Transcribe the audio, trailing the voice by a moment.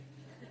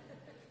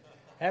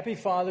Happy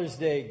Father's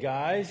Day,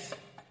 guys.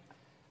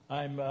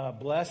 I'm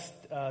blessed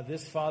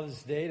this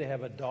Father's Day to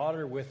have a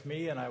daughter with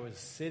me, and I was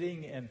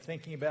sitting and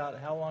thinking about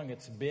how long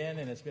it's been,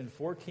 and it's been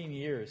 14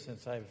 years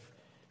since I've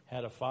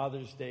had a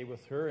Father's Day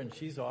with her, and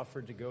she's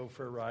offered to go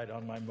for a ride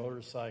on my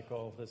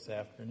motorcycle this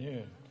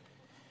afternoon.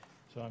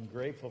 So I'm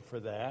grateful for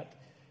that.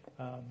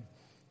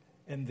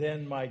 And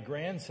then my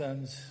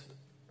grandsons,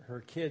 her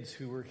kids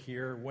who were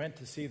here, went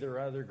to see their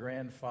other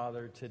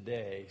grandfather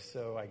today,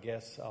 so I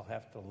guess I'll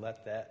have to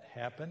let that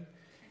happen.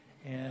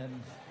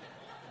 And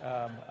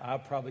I'll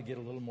probably get a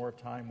little more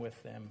time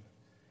with them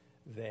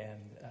than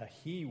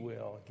he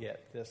will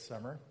get this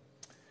summer.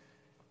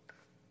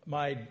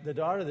 The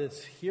daughter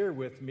that's here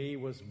with me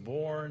was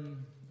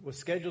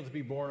scheduled to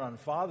be born on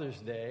Father's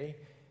Day,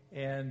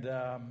 and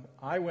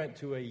I went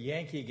to a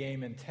Yankee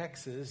game in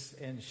Texas,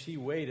 and she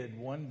waited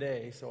one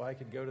day so I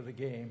could go to the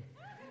game.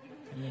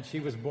 And then she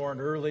was born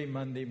early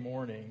Monday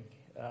morning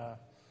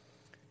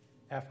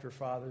after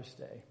Father's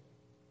Day.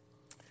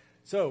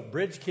 So,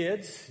 Bridge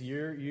kids,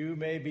 you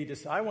may be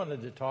I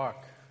wanted to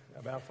talk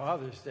about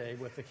Father's Day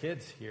with the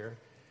kids here.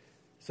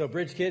 So,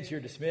 Bridge kids,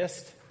 you're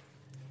dismissed.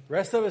 The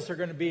rest of us are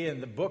going to be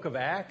in the book of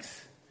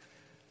Acts.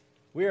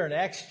 We are in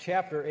Acts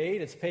chapter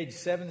 8. It's page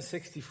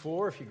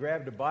 764 if you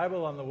grabbed a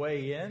Bible on the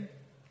way in.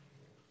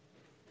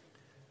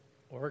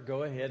 Or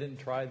go ahead and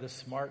try the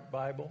Smart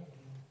Bible.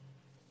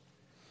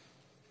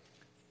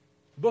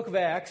 The book of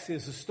Acts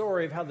is the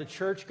story of how the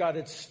church got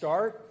its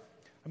start.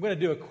 I'm going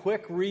to do a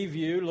quick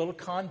review, a little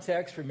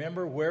context,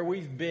 remember where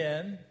we've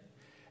been.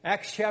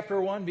 Acts chapter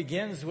 1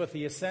 begins with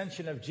the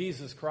ascension of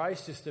Jesus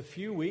Christ just a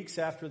few weeks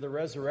after the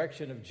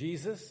resurrection of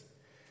Jesus.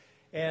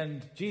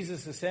 And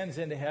Jesus ascends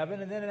into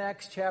heaven. And then in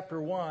Acts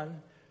chapter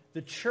 1,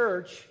 the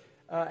church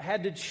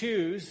had to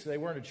choose, they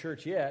weren't a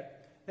church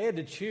yet, they had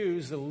to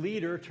choose a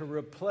leader to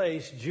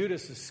replace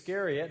Judas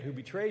Iscariot, who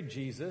betrayed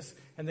Jesus,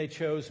 and they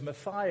chose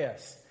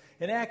Matthias.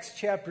 In Acts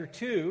chapter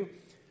 2,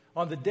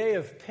 on the day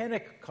of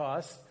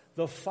Pentecost,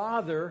 the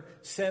Father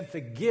sent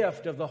the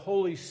gift of the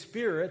Holy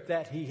Spirit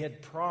that he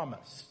had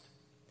promised.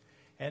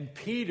 And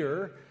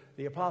Peter,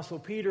 the Apostle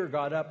Peter,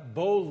 got up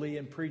boldly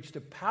and preached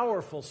a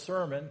powerful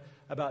sermon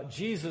about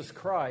Jesus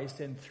Christ,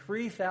 and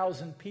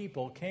 3,000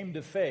 people came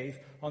to faith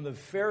on the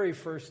very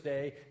first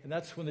day, and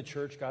that's when the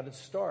church got its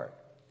start.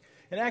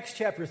 In Acts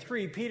chapter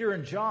 3, Peter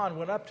and John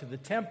went up to the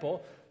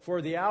temple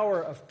for the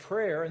hour of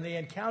prayer, and they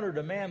encountered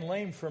a man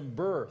lame from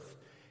birth,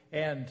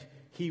 and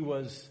he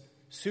was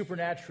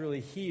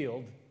supernaturally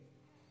healed,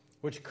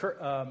 which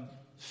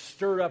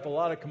stirred up a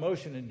lot of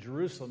commotion in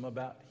Jerusalem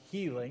about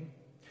healing.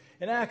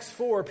 In Acts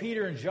 4,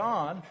 Peter and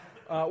John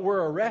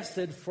were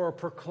arrested for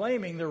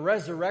proclaiming the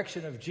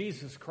resurrection of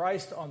Jesus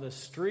Christ on the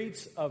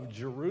streets of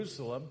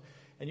Jerusalem.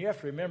 And you have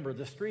to remember,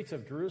 the streets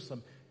of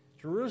Jerusalem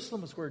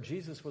is where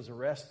Jesus was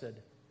arrested.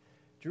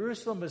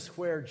 Jerusalem is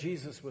where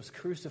Jesus was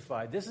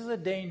crucified. This is a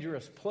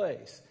dangerous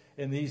place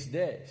in these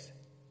days.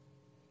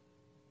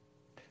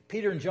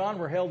 Peter and John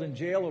were held in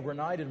jail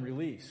overnight and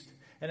released.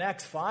 In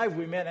Acts 5,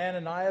 we met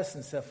Ananias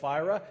and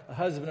Sapphira, a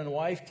husband and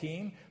wife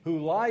team, who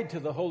lied to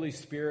the Holy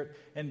Spirit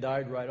and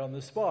died right on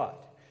the spot.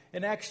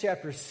 In Acts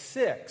chapter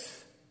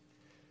 6,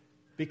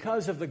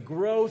 because of the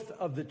growth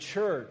of the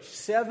church,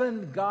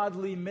 7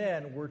 godly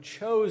men were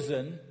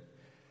chosen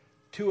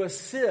to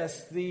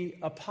assist the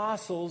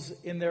apostles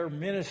in their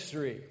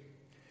ministry.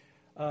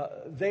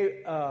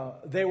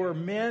 They were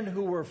men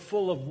who were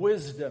full of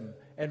wisdom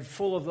and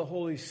full of the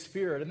Holy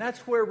Spirit. And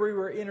that's where we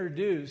were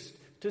introduced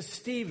to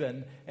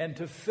Stephen and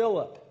to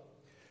Philip.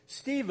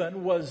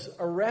 Stephen was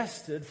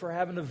arrested for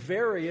having a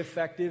very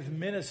effective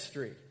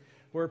ministry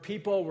where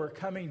people were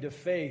coming to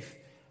faith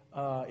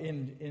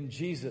in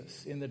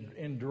Jesus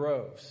in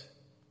droves.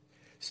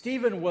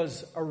 Stephen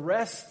was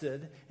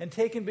arrested and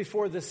taken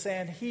before the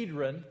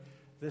Sanhedrin,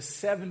 the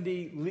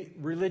 70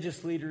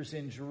 religious leaders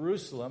in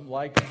Jerusalem,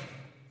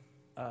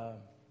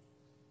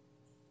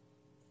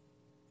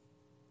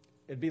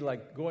 it'd be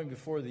like going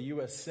before the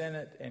U.S.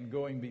 Senate and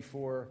going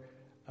before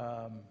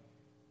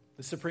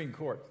the Supreme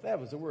Court. That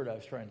was the word I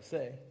was trying to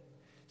say.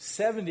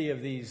 70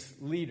 of these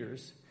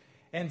leaders.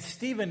 And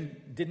Stephen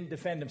didn't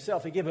defend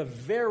himself. He gave a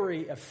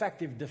very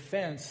effective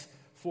defense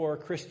for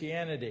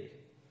Christianity.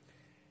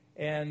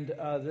 And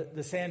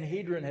the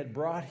Sanhedrin had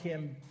brought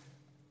him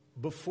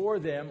before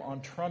them on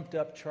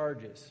trumped-up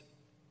charges.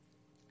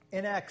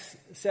 In Acts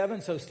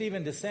 7, so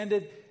Stephen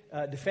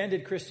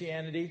defended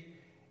Christianity,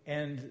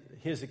 and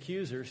his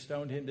accusers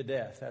stoned him to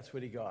death. That's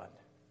what he got.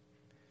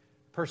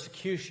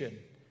 Persecution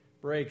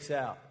breaks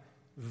out.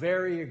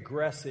 Very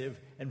aggressive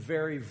and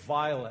very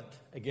violent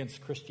against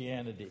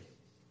Christianity.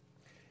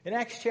 In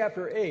Acts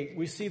chapter 8,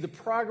 we see the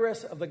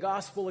progress of the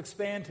gospel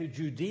expand to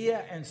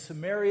Judea and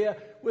Samaria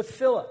with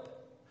Philip.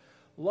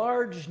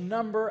 Large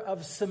number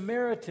of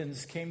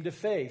Samaritans came to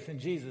faith in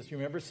Jesus. You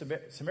remember,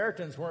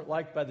 Samaritans weren't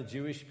liked by the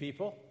Jewish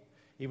people,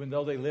 even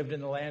though they lived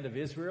in the land of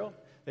Israel.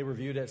 They were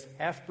viewed as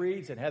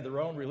half-breeds and had their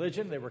own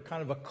religion. They were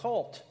kind of a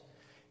cult.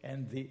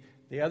 And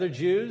the other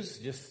Jews,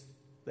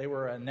 they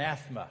were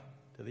anathema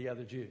to the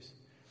other Jews.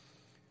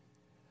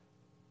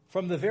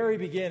 From the very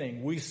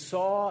beginning, we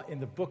saw in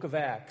the book of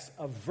Acts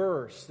a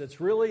verse that's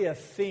really a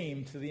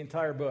theme to the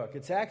entire book.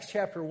 It's Acts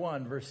chapter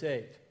 1, verse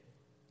 8.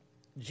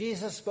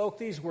 Jesus spoke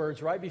these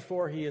words right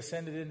before he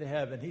ascended into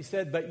heaven. He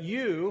said, "But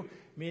you,"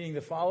 meaning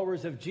the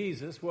followers of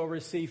Jesus, "will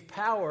receive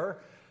power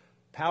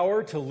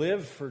to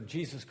live for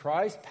Jesus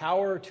Christ,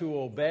 power to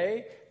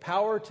obey,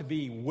 power to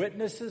be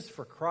witnesses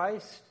for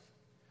Christ.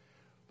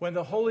 When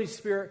the Holy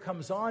Spirit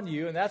comes on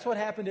you," and that's what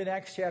happened in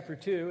Acts chapter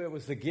 2. It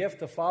was the gift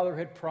the Father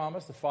had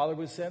promised. The Father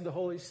would send the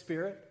Holy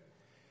Spirit.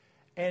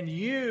 "And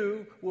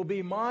you will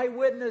be my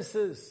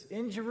witnesses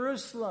in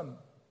Jerusalem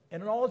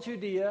and in all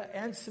Judea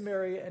and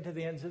Samaria and to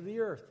the ends of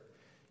the earth."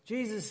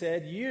 Jesus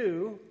said,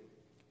 "You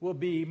will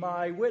be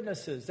my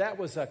witnesses." That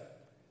was a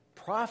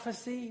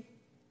prophecy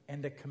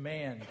and a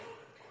command.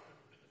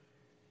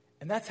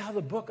 And that's how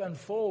the book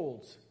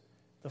unfolds.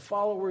 The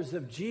followers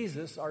of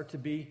Jesus are to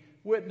be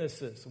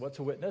witnesses. What's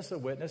a witness? A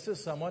witness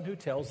is someone who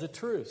tells the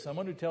truth.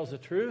 Someone who tells the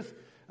truth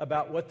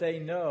about what they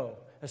know,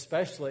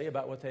 especially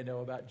about what they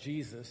know about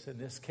Jesus in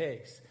this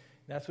case.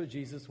 And that's what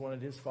Jesus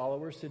wanted his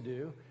followers to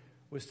do,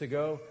 was to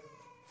go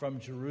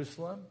from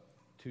Jerusalem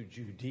to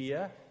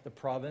Judea, the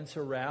province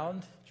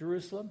around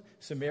Jerusalem,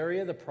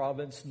 Samaria, the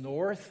province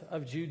north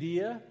of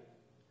Judea,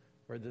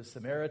 where the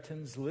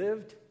Samaritans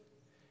lived,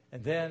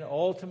 and then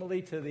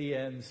ultimately to the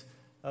ends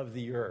of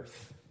the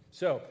earth.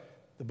 So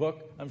the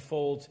book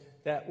unfolds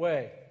that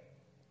way.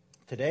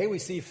 Today we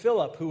see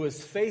Philip, who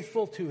was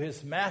faithful to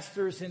his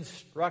master's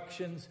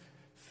instructions.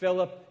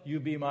 "Philip, you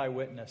be my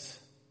witness."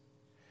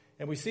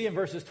 And we see in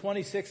verses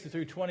 26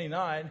 through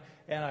 29,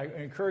 and I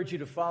encourage you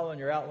to follow in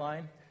your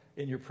outline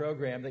in your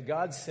program, that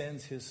God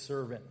sends his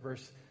servant.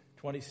 Verse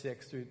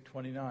 26 through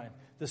 29.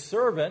 The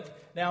servant,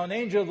 now an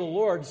angel of the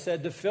Lord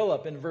said to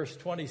Philip in verse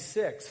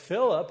 26,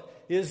 Philip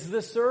is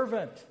the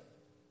servant.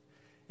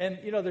 And,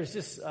 there's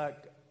just kind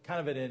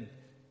of an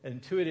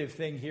intuitive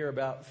thing here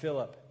about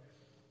Philip.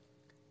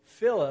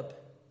 Philip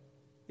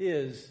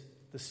is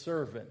the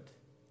servant,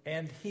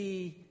 and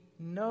he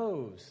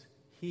knows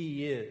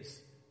he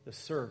is the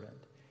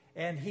servant,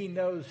 and he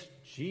knows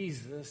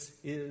Jesus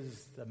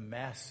is the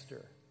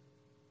master.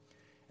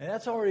 And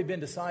that's already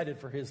been decided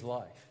for his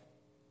life.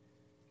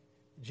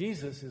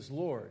 Jesus is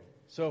Lord.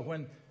 So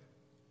when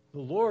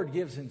the Lord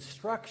gives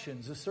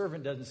instructions, the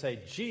servant doesn't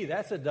say, "Gee,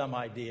 that's a dumb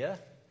idea,"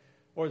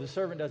 or the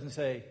servant doesn't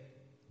say,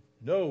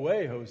 "No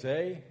way,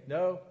 Jose."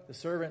 No, the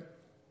servant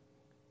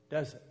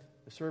does it.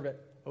 The servant,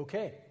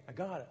 "Okay, I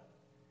got it."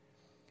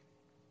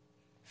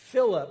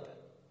 Philip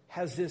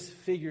has this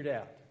figured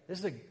out. This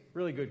is a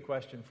really good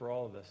question for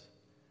all of us.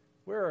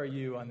 Where are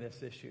you on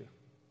this issue?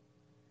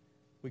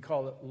 We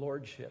call it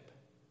lordship.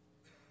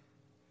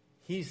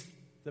 He's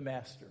the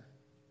master.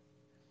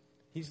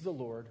 He's the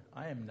Lord.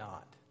 I am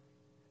not.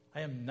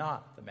 I am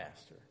not the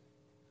master.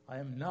 I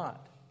am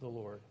not the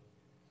Lord.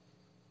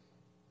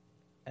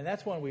 And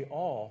that's one we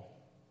all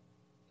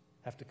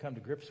have to come to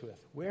grips with.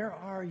 Where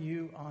are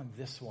you on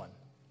this one?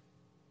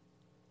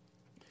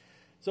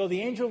 So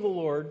the angel of the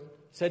Lord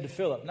said to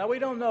Philip. Now we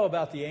don't know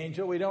about the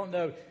angel. We don't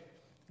know,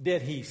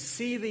 did he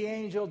see the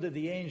angel? Did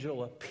the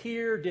angel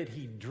appear? Did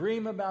he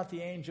dream about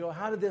the angel?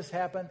 How did this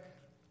happen?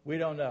 We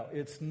don't know.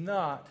 It's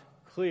not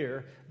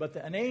clear. But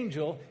an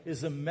angel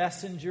is a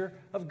messenger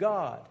of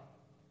God.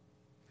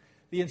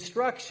 The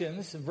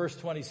instructions in verse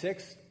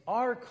 26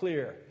 are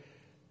clear.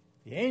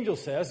 The angel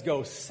says,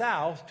 go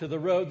south to the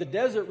road, the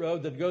desert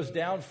road that goes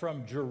down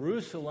from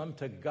Jerusalem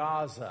to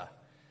Gaza.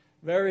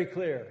 Very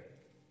clear.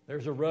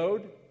 There's a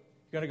road,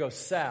 you're going to go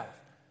south.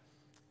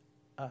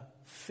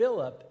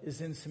 Philip is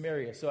in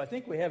Samaria. So I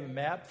think we have a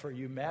map for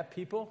you map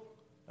people.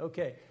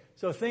 Okay,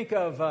 so think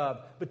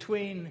of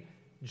between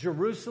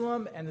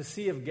Jerusalem and the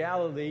Sea of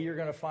Galilee, you're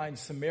going to find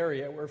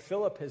Samaria, where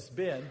Philip has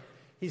been.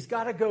 He's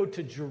got to go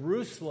to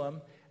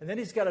Jerusalem, and then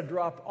he's got to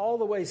drop all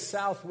the way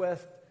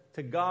southwest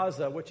to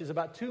Gaza, which is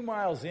about 2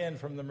 miles in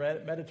from the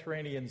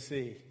Mediterranean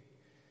Sea.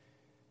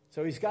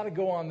 So he's got to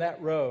go on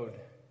that road.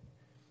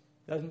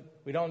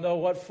 We don't know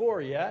what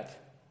for yet,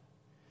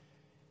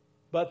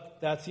 but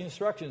that's the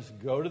instructions.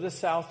 Go to the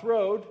south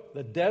road,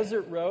 the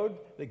desert road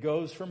that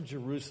goes from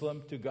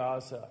Jerusalem to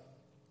Gaza.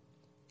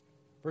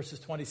 Verses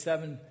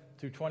 27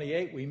 through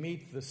 28, we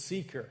meet the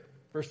seeker.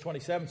 Verse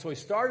 27, so he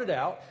started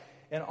out,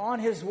 and on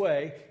his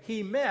way,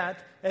 he met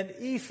an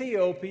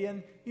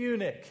Ethiopian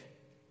eunuch.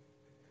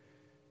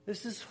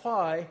 This is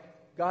why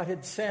God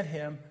had sent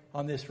him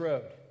on this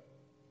road,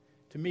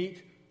 to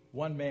meet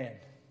one man.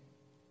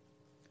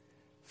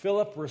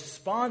 Philip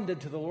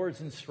responded to the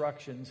Lord's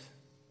instructions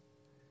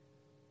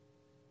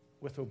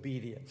with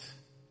obedience.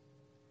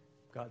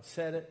 God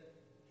said it,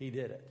 he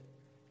did it.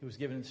 He was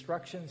given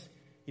instructions.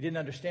 He didn't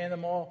understand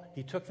them all.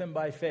 He took them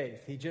by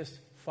faith. He just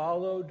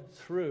followed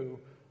through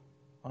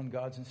on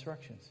God's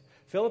instructions.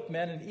 Philip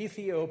met an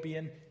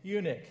Ethiopian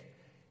eunuch.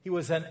 He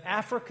was an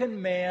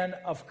African man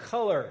of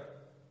color.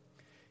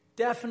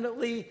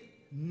 Definitely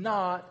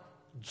not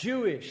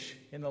Jewish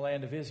in the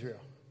land of Israel.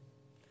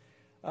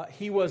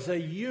 He was a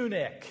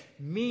eunuch,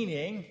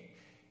 meaning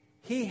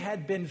he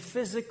had been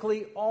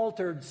physically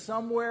altered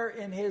somewhere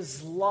in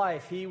his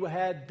life. He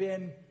had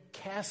been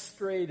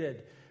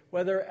castrated,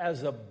 whether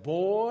as a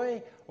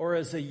boy or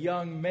as a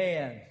young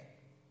man.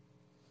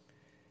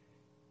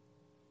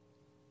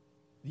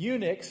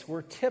 Eunuchs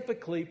were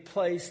typically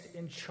placed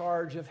in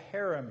charge of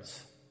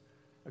harems,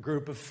 a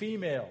group of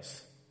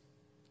females.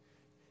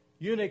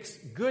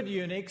 Good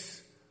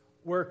eunuchs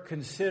were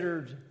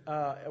considered,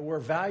 were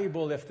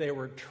valuable if they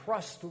were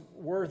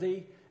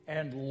trustworthy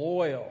and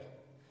loyal.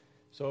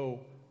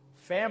 So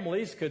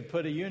families could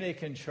put a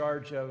eunuch in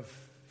charge of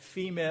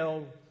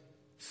female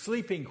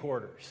sleeping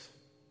quarters.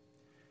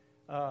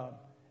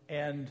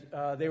 And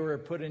they were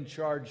put in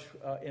charge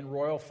in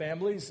royal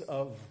families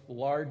of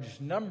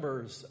large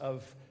numbers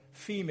of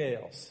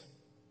females.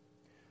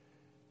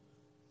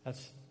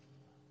 That's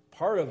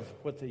part of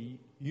what the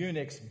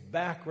eunuch's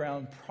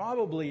background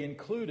probably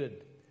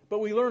included. But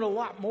we learn a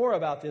lot more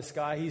about this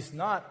guy. He's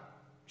not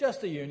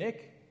just a eunuch.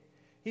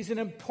 He's an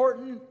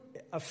important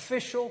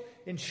official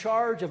in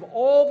charge of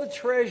all the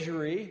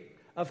treasury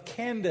of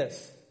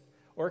Candace,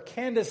 or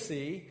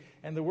Candace,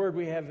 and the word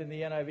we have in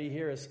the NIV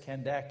here is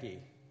Kandake.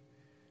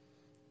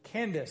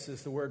 Candace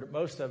is the word that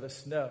most of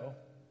us know.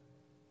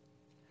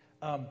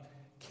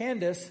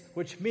 Candace,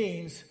 which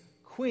means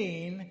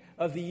queen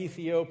of the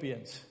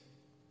Ethiopians.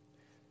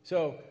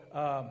 So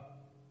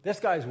this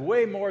guy's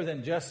way more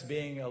than just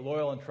being a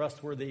loyal and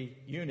trustworthy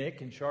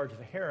eunuch in charge of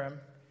a harem.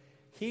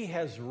 He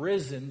has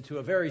risen to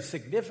a very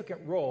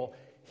significant role.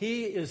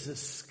 He is a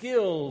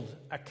skilled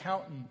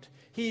accountant.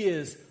 He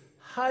is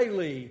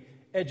highly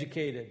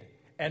educated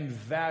and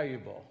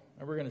valuable.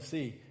 And we're going to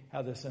see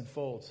how this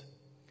unfolds.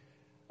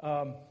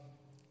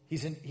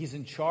 He's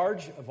in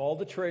charge of all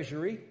the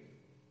treasury.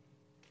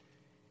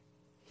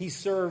 He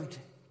served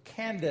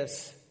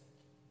Candace.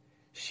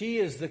 She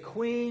is the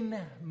queen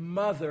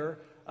mother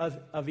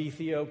of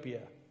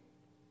Ethiopia.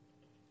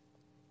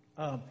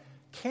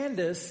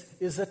 Candace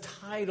is a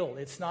title.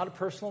 It's not a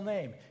personal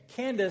name.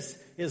 Candace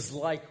is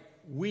like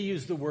we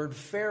use the word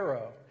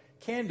Pharaoh.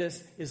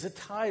 Candace is a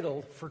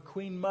title for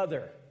queen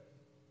mother.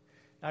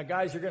 Now,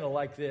 guys, you're going to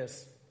like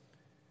this.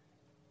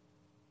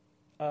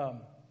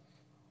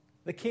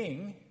 The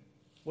king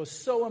was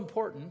so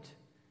important,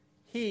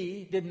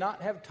 he did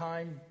not have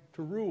time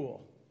to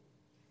rule.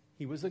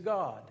 He was a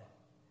god.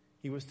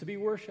 He was to be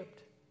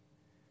worshipped.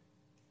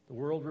 The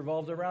world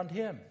revolved around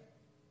him.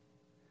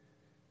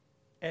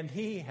 And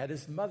he had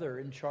his mother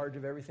in charge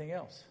of everything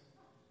else.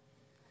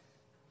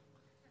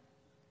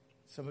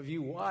 Some of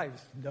you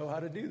wives know how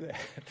to do that.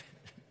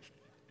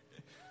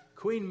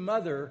 Queen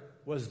Mother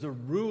was the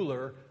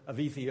ruler of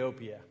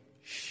Ethiopia.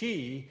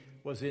 She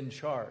was in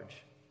charge.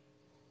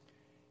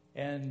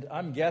 And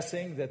I'm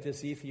guessing that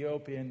this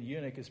Ethiopian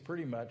eunuch is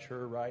pretty much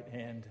her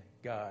right-hand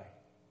guy.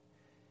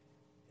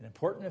 An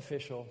important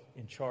official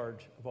in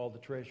charge of all the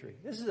treasury.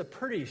 This is a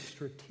pretty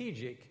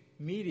strategic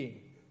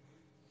meeting.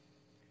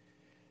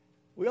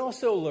 We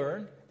also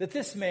learn that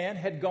this man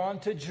had gone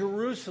to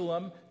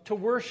Jerusalem to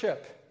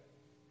worship.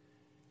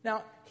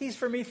 Now, he's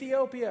from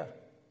Ethiopia,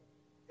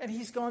 and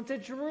he's gone to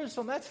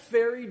Jerusalem. That's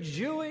very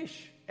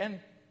Jewish and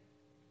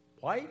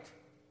white.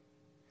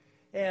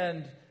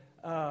 And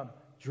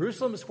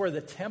Jerusalem is where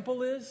the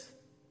temple is.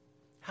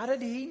 How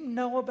did he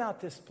know about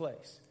this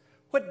place?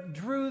 What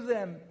drew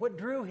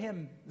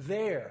him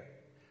there?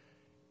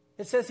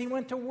 It says he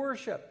went to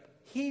worship.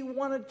 He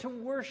wanted to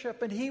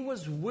worship, and he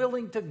was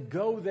willing to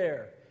go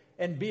there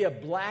and be a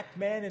black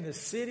man in the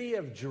city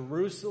of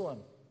Jerusalem.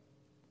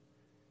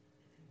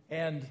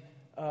 And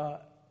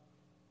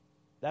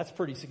that's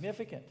pretty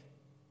significant.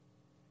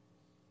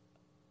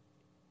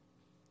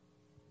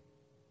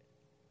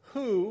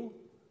 Who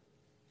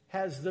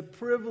has the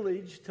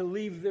privilege to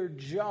leave their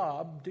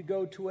job to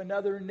go to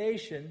another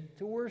nation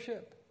to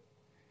worship?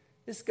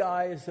 This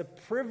guy is a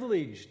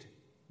privileged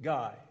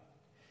guy.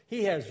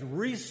 He has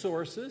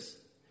resources,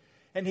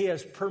 and he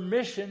has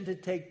permission to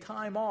take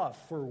time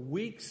off for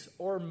weeks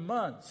or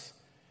months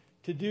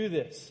to do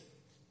this.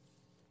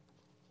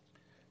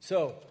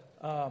 So,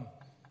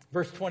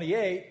 verse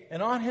 28,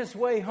 and on his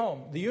way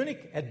home, the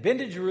eunuch had been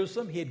to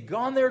Jerusalem. He had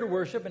gone there to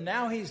worship, and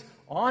now he's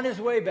on his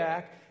way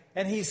back,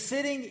 and he's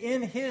sitting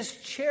in his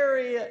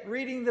chariot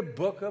reading the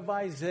book of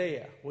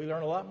Isaiah. We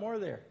learn a lot more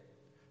there.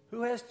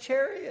 Who has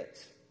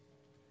chariots?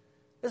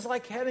 It's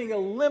like having a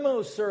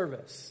limo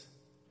service.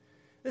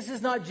 This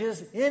is not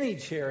just any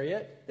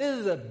chariot. This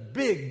is a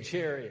big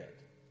chariot.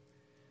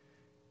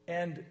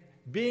 And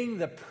being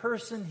the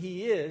person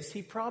he is,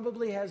 he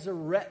probably has a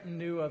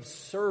retinue of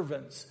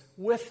servants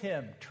with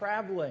him,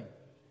 traveling.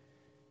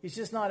 He's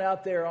just not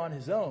out there on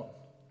his own.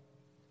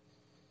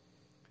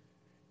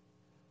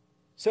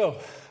 So,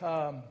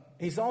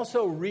 he's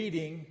also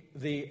reading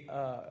the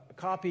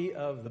copy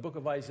of the book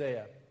of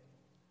Isaiah.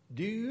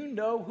 Do you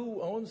know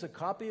who owns a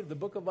copy of the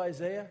book of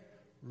Isaiah?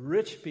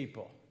 Rich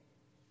people.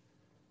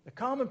 The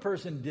common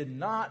person did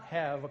not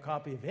have a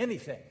copy of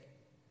anything.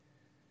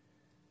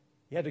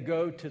 You had to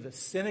go to the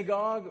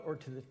synagogue or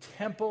to the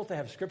temple to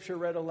have scripture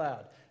read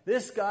aloud.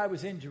 This guy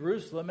was in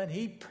Jerusalem, and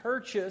he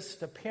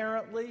purchased,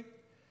 apparently,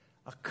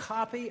 a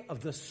copy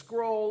of the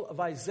scroll of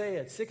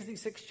Isaiah. It's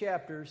 66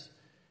 chapters.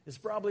 It's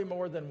probably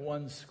more than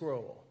one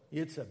scroll.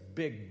 It's a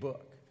big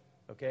book,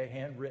 okay,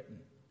 handwritten.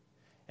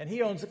 And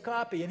he owns a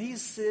copy, and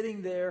he's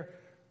sitting there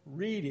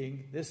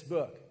reading this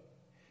book.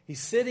 He's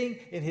sitting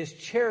in his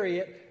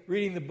chariot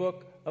reading the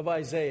book of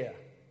Isaiah.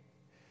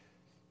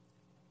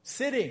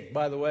 Sitting,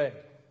 by the way.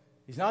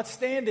 He's not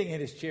standing in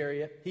his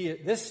chariot.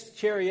 This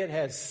chariot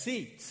has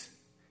seats.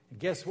 And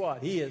guess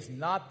what? He is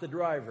not the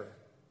driver.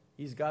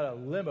 He's got a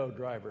limo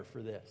driver for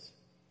this.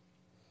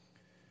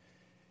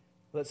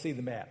 Let's see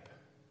the map.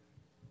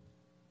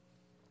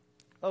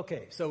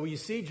 Okay, so you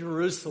see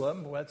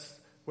Jerusalem. That's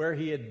where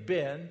he had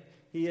been.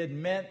 He had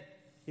meant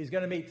he's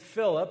going to meet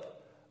Philip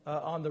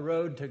on the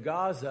road to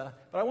Gaza.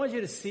 But I want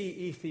you to see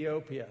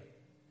Ethiopia.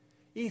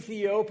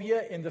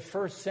 Ethiopia in the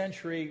first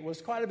century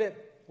was quite a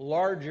bit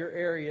larger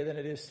area than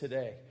it is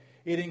today.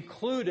 It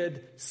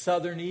included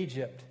southern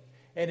Egypt,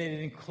 and it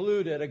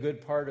included a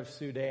good part of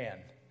Sudan.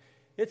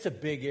 It's a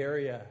big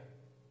area.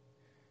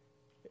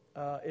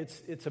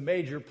 It's a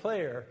major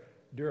player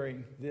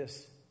during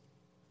this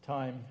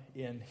time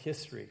in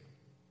history.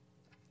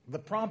 The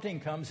prompting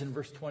comes in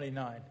verse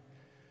 29.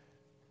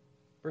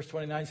 Verse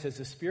 29 says,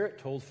 the Spirit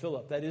told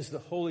Philip, that is the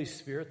Holy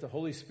Spirit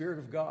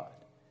of God,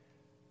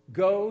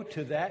 go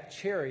to that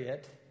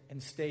chariot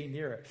and stay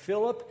near it.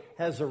 Philip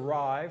has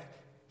arrived.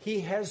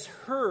 He has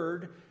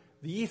heard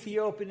the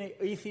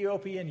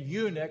Ethiopian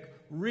eunuch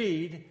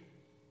read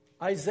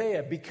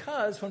Isaiah,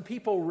 because when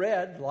people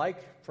read,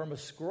 like from a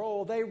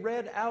scroll, they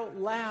read out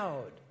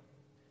loud.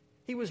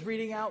 He was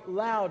reading out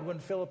loud when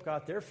Philip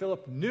got there.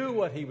 Philip knew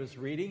what he was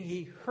reading.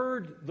 He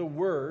heard the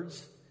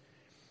words.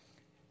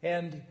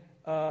 And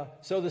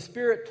so the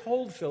Spirit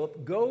told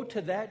Philip, go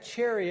to that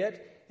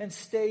chariot and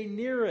stay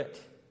near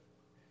it.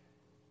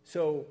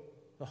 So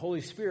the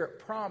Holy Spirit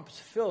prompts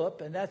Philip,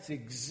 and that's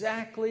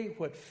exactly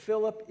what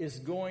Philip is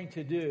going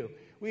to do.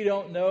 We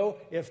don't know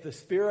if the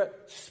Spirit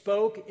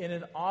spoke in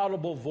an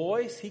audible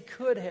voice. He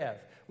could have.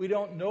 We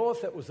don't know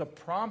if it was a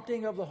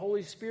prompting of the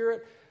Holy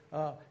Spirit,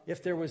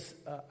 if there was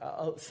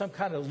some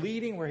kind of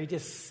leading where he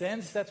just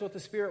sensed that's what the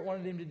Spirit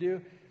wanted him to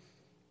do.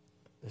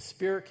 The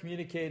Spirit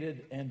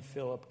communicated, and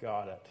Philip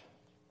got it.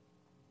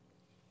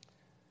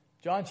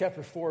 John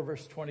chapter 4,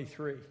 verse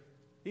 23.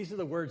 These are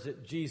the words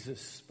that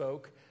Jesus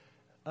spoke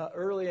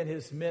early in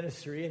his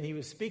ministry, and he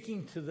was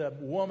speaking to the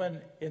woman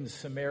in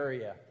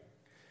Samaria.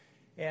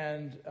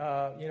 And,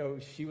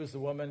 she was the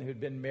woman who'd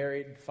been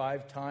married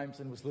 5 times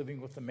and was living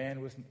with a man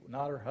who was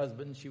not her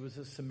husband. She was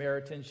a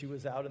Samaritan. She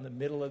was out in the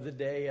middle of the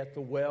day at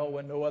the well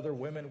when no other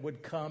women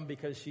would come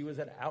because she was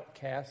an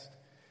outcast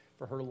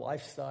for her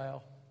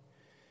lifestyle.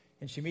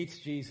 And she meets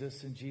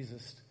Jesus, and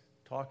Jesus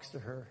talks to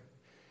her.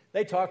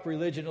 They talk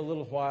religion a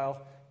little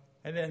while,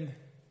 and then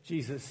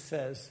Jesus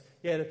says,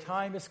 yet a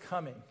time is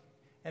coming,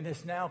 and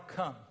has now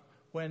come,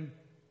 when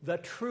the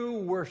true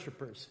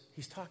worshipers,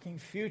 he's talking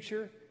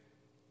future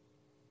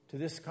to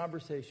this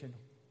conversation,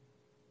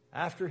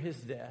 after his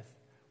death,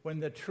 when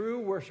the true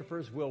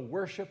worshipers will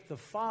worship the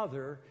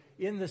Father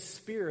in the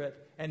Spirit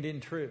and in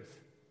truth.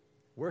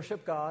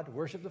 Worship God,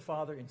 worship the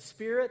Father in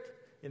spirit,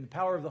 in the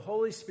power of the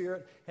Holy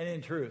Spirit, and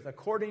in truth,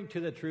 according to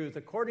the truth,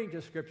 according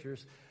to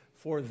Scriptures,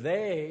 for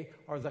they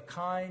are the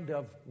kind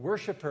of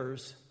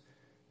worshipers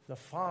the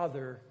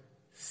Father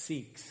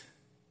seeks.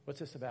 What's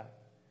this about?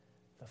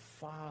 The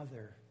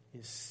Father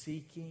is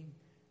seeking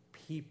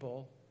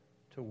people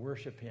to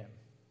worship him.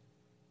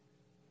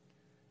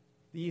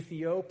 The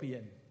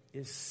Ethiopian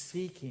is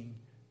seeking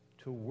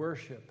to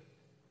worship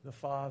the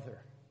Father.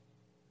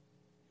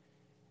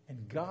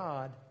 And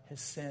God has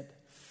sent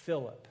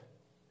Philip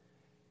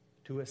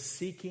to a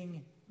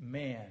seeking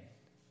man.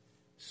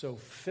 So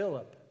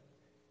Philip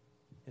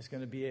is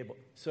going to be able,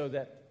 so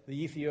that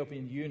the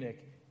Ethiopian eunuch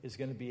is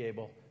going to be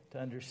able to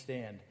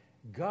understand.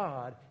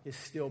 God is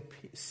still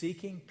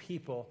seeking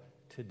people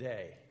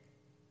today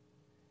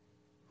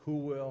who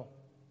will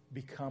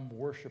become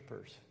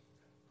worshipers,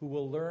 who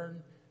will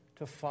learn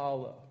to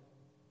follow,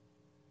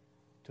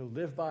 to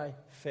live by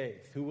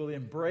faith, who will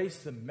embrace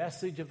the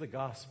message of the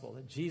gospel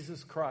that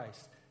Jesus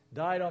Christ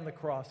died on the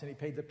cross and he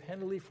paid the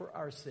penalty for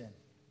our sin.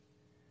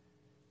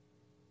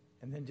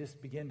 And then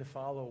just begin to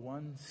follow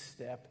one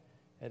step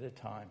at a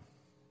time.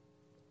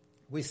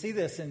 We see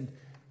this in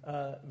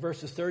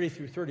verses 30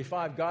 through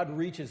 35. God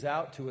reaches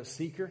out to a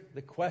seeker.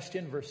 The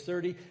question, verse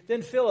 30,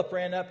 then Philip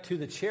ran up to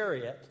the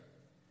chariot,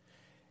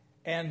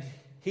 and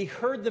he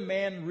heard the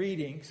man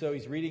reading, so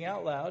he's reading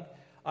out loud,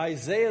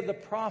 Isaiah the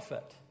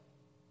prophet.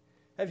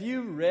 Have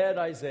you read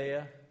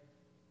Isaiah?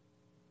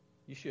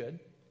 You should.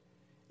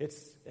 It's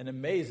an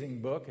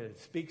amazing book. It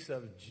speaks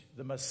of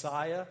the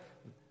Messiah,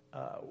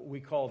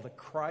 we call the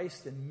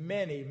Christ, in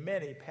many,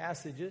 many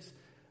passages.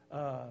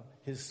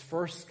 His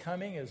first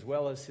coming as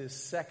well as his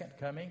second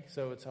coming.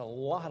 So it's a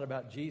lot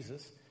about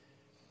Jesus.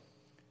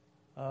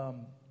 But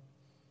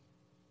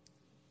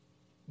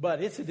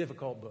it's a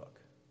difficult book.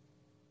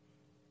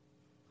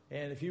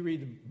 And if you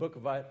read the book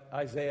of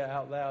Isaiah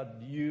out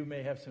loud, you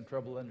may have some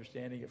trouble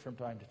understanding it from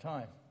time to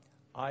time.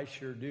 I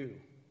sure do.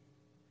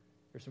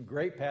 There's some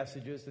great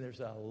passages, and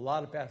there's a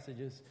lot of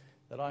passages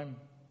that I'm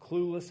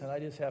clueless, and I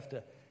just have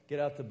to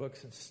get out the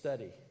books and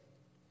study.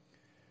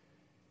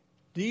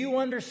 Do you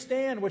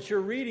understand what you're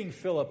reading?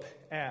 Philip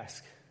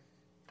asked.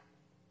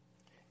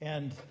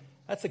 And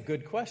that's a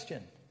good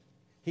question.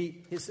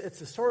 It's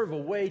a sort of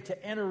a way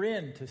to enter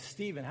into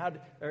Stephen,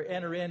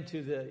 enter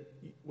into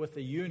with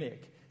the eunuch,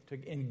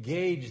 to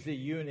engage the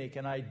eunuch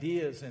in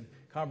ideas and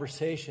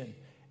conversation,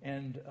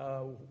 and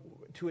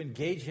to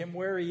engage him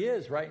where he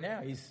is right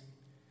now.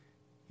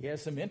 He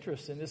has some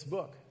interest in this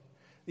book.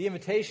 The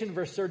invitation,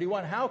 verse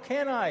 31, how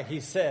can I,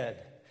 he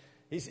said.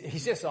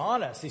 He's just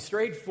honest. He's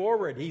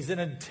straightforward. He's an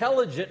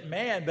intelligent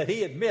man, but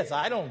he admits,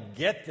 I don't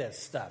get this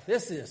stuff.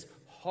 This is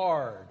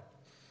hard.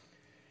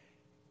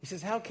 He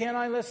says, how can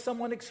I unless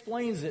someone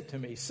explains it to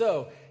me?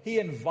 So he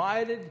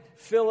invited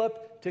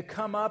Philip to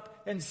come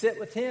up and sit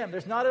with him.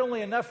 There's not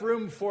only enough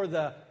room for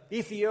the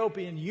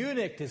Ethiopian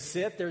eunuch to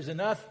sit, there's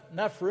enough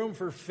room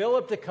for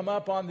Philip to come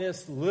up on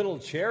this little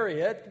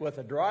chariot with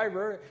a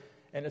driver,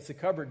 and it's a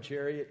covered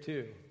chariot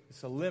too.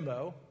 It's a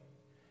limo.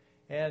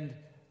 And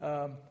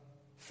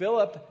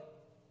Philip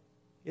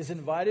is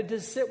invited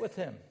to sit with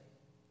him.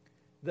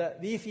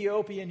 The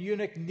Ethiopian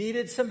eunuch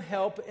needed some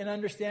help in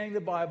understanding the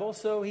Bible,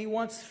 so he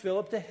wants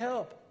Philip to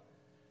help.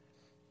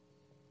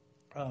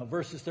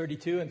 Verses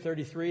 32 and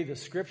 33, the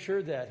scripture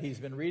that he's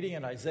been reading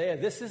in Isaiah,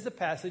 this is the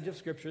passage of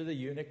scripture the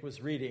eunuch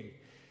was reading.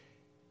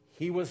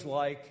 He was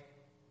like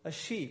a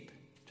sheep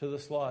to the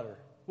slaughter.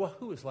 Well,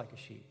 who is like a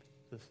sheep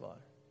to the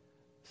slaughter?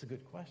 That's a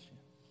good question.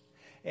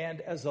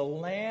 And as a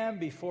lamb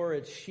before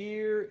its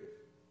shear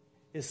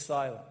is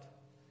silent,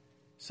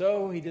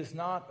 so he does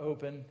not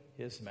open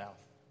his mouth.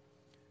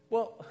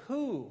 Well,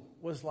 who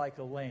was like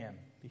a lamb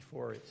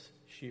before its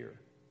shear?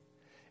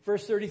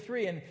 Verse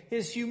 33, in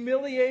his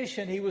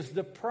humiliation he was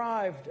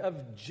deprived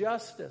of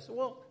justice.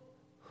 Well,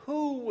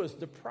 who was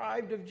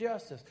deprived of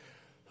justice?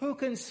 Who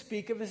can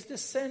speak of his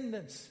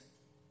descendants?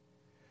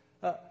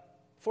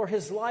 For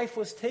his life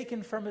was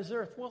taken from his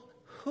earth. Well,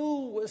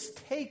 who was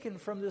taken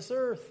from this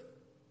earth?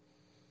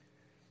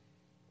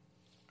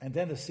 And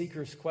then the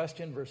seeker's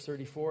question, verse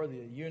 34, the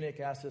eunuch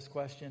asked this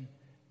question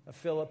of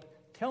Philip,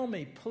 tell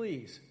me,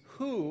 please,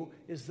 who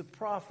is the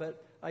prophet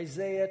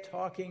Isaiah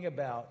talking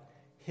about,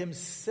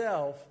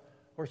 himself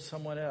or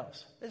someone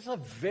else? It's a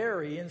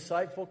very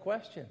insightful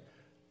question.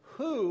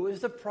 Who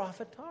is the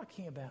prophet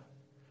talking about?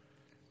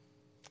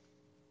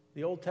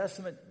 The Old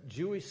Testament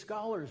Jewish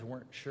scholars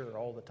weren't sure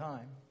all the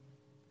time.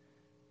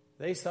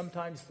 They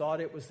sometimes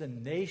thought it was the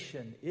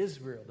nation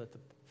Israel that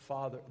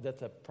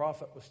the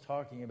prophet was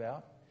talking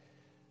about.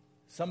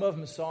 Some of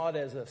them saw it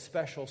as a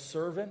special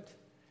servant.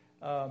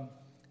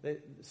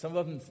 Some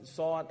of them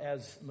saw it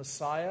as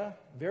Messiah.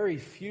 Very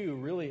few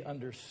really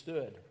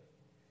understood.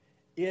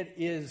 It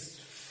is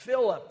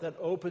Philip that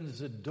opens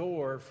the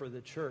door for the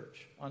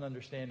church on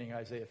understanding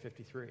Isaiah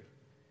 53.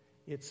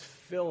 It's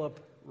Philip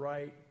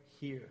right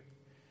here.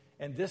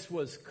 And this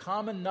was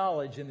common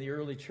knowledge in the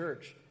early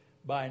church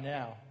by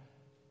now,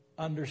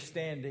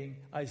 understanding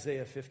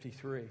Isaiah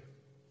 53.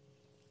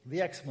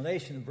 The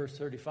explanation in verse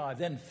 35.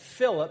 Then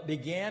Philip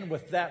began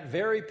with that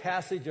very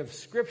passage of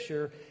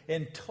Scripture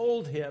and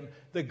told him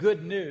the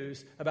good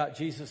news about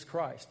Jesus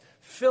Christ.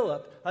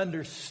 Philip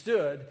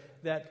understood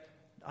that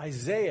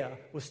Isaiah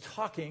was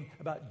talking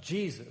about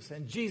Jesus.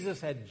 And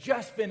Jesus had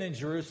just been in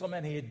Jerusalem,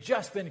 and he had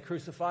just been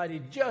crucified.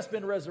 He'd just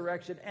been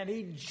resurrected, and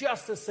he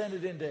just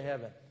ascended into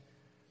heaven.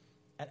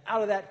 And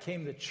out of that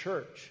came the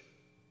church.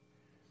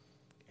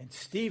 And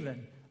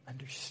Stephen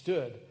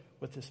understood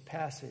what this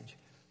passage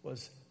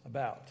was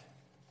about.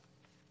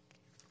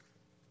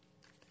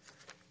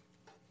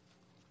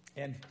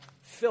 And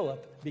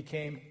Philip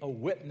became a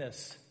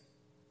witness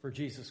for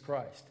Jesus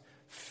Christ.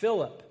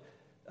 Philip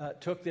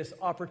took this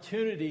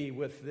opportunity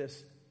with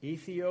this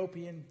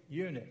Ethiopian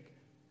eunuch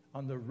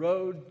on the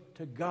road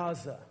to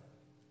Gaza,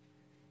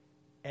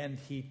 and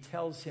he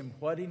tells him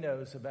what he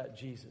knows about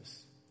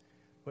Jesus,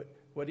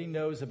 what he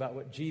knows about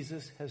what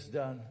Jesus has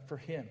done for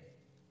him,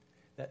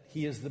 that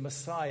he is the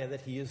Messiah,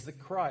 that he is the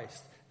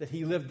Christ, that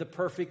he lived the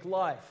perfect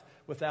life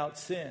without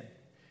sin,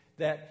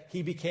 that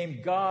he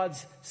became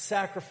God's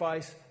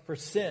sacrifice for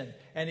sin,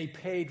 and he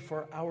paid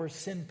for our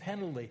sin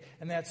penalty.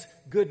 And that's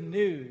good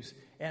news.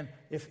 And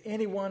if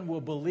anyone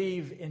will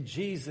believe in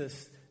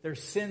Jesus, their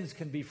sins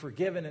can be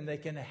forgiven and they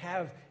can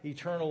have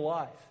eternal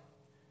life.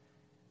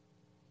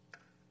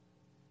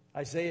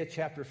 Isaiah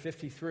chapter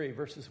 53,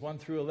 verses 1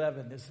 through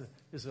 11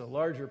 is a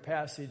larger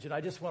passage, and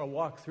I just want to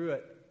walk through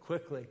it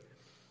quickly.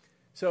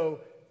 So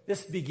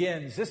this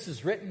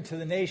is written to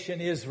the nation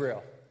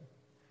Israel.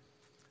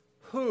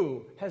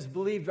 Who has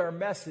believed our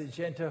message,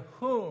 and to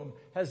whom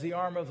has the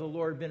arm of the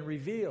Lord been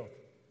revealed?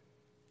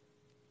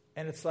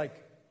 And it's like,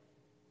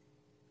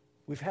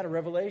 we've had a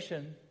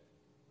revelation,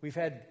 we've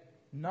had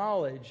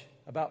knowledge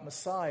about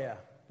Messiah,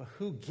 but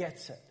who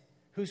gets it?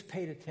 Who's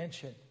paid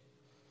attention?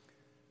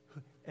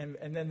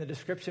 And then the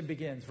description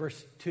begins,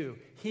 verse 2.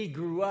 He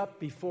grew up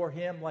before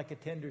him like a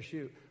tender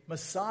shoot.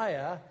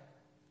 Messiah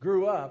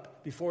grew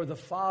up before the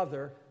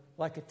Father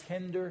like a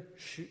tender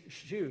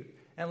shoot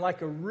and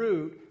like a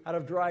root out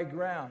of dry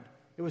ground.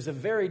 It was a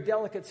very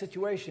delicate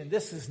situation.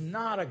 This is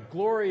not a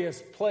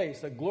glorious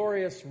place, a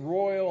glorious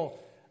royal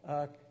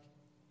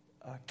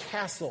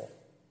castle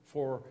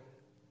for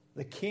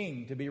the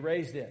king to be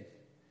raised in.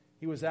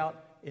 He was out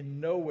in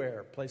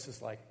nowhere,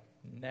 places like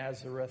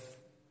Nazareth.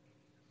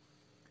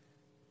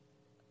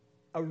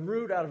 A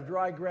root out of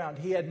dry ground.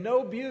 He had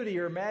no beauty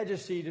or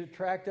majesty to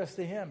attract us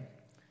to him.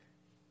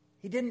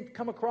 He didn't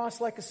come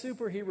across like a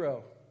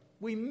superhero.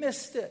 We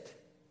missed it.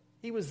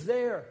 He was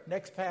there.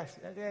 Next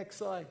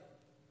slide.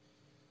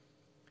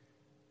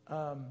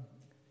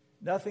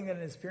 Nothing in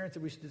his appearance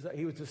that we should desire.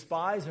 He was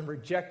despised and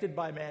rejected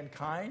by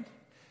mankind,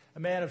 a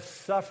man of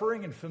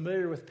suffering and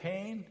familiar with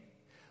pain,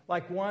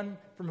 like one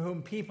from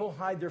whom people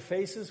hide their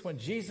faces. When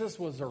Jesus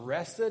was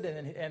arrested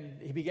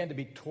and he began to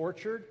be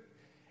tortured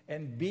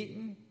and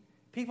beaten,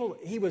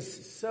 it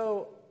was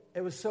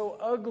so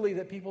ugly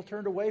that people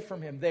turned away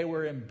from him. They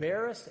were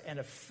embarrassed and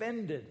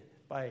offended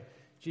by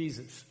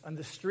Jesus on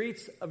the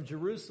streets of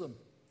Jerusalem.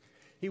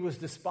 He was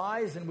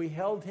despised, and we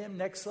held him,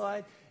 next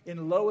slide,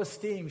 in low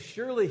esteem.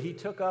 Surely he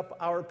took up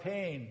our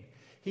pain.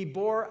 He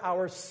bore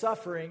our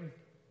suffering.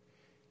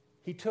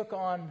 He took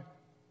on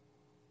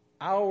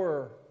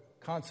our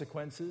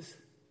consequences.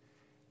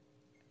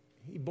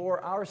 He bore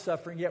our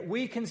suffering, yet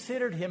we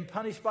considered him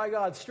punished by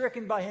God,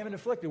 stricken by him and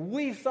afflicted.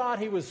 We thought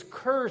he was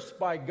cursed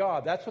by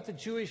God. That's what the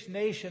Jewish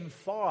nation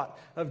thought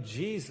of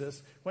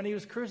Jesus when he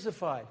was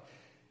crucified.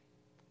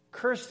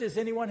 Cursed is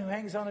anyone who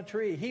hangs on a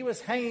tree. He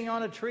was hanging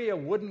on a tree, a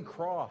wooden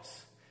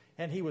cross,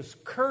 and he was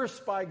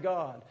cursed by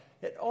God.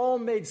 It all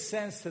made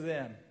sense to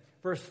them.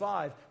 Verse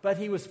 5, but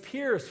he was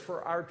pierced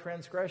for our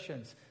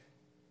transgressions,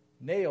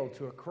 nailed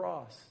to a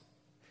cross.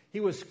 He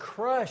was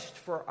crushed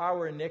for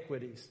our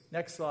iniquities.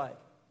 Next slide.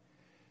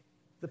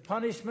 The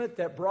punishment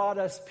that brought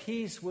us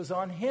peace was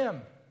on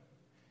him.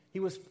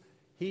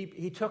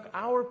 He took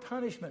our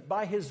punishment.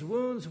 By his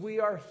wounds we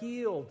are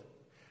healed.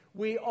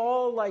 We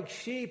all, like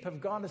sheep,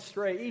 have gone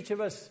astray. Each of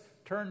us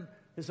turned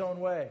his own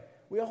way.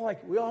 We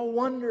all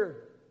wander.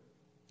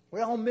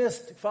 We all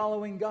missed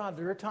following God.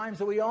 There are times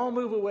that we all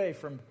move away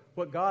from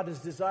what God has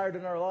desired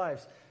in our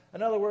lives.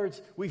 In other words,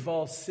 we've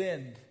all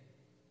sinned.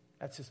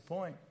 That's his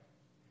point.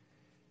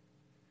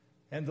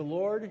 And the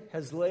Lord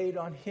has laid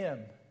on him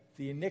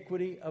the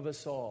iniquity of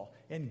us all.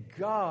 And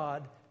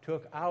God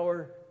took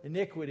our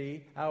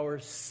iniquity, our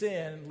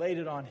sin, laid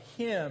it on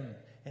him,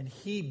 and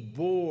he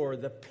bore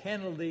the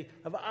penalty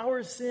of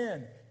our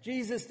sin.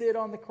 Jesus did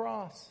on the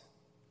cross.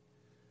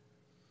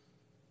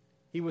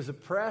 He was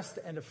oppressed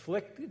and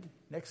afflicted.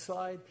 Next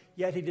slide.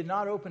 Yet he did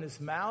not open his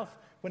mouth.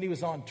 When he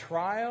was on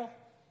trial,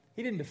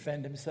 he didn't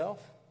defend himself.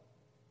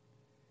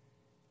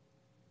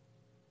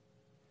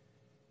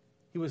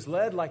 He was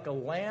led like a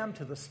lamb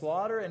to the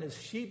slaughter, and his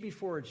sheep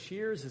before its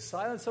shears is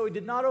silent, so he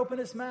did not open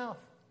his mouth.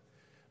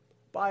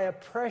 By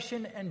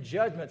oppression and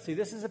judgment. See,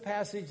 this is a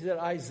passage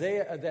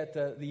that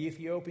the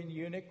Ethiopian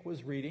eunuch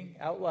was reading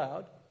out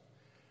loud.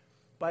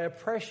 By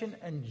oppression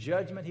and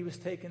judgment, he was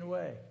taken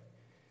away.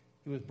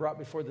 He was brought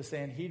before the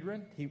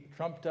Sanhedrin. He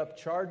trumped up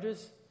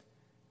charges,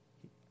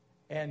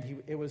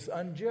 and it was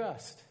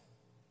unjust.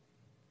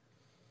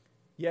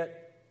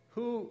 Yet,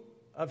 who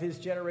of his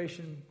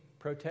generation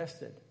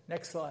protested?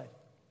 Next slide.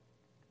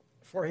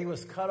 For he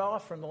was cut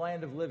off from the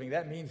land of living.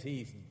 That means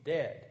he's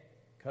dead,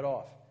 cut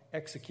off,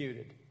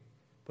 executed,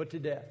 put to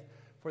death.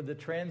 For the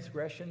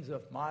transgressions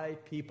of my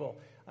people,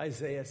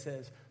 Isaiah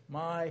says,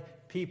 my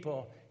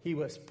people, he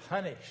was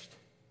punished.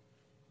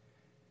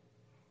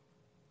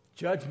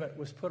 Judgment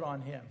was put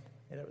on him,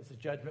 and it was a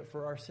judgment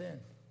for our sin.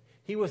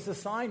 He was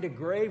assigned a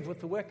grave with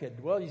the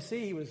wicked. Well, you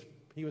see,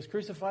 he was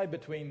crucified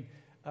between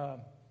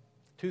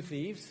two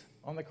thieves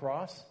on the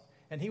cross,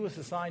 and he was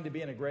assigned to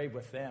be in a grave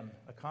with them,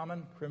 a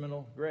common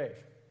criminal grave.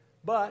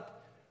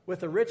 But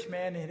with a rich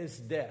man in his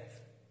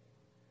death,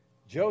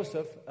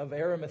 Joseph of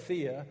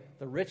Arimathea,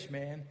 the rich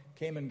man,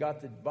 came and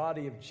got the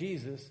body of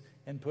Jesus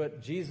and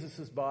put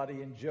Jesus'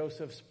 body in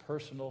Joseph's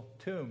personal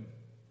tomb.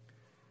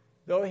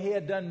 Though he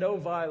had done no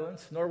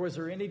violence, nor was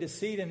there any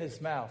deceit in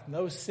his mouth,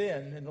 no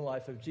sin in the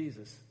life of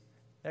Jesus.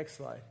 Next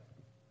slide.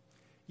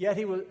 Yet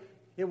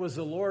it was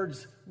the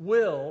Lord's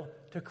will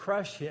to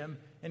crush him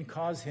and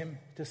cause him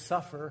to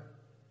suffer,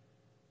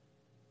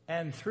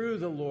 and through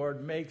the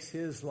Lord makes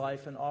his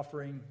life an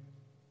offering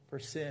for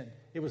sin.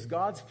 It was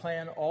God's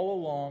plan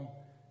all along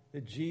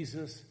that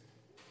Jesus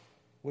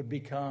would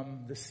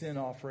become the sin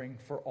offering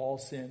for all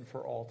sin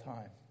for all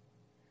time.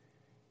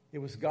 It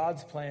was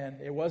God's plan.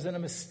 It wasn't a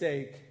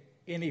mistake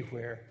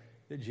anywhere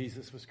that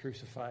Jesus was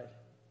crucified.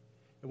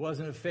 It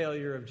wasn't a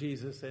failure of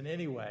Jesus in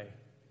any way.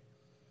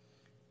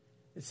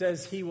 It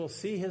says he will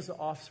see his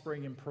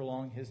offspring and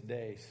prolong his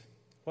days.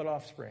 What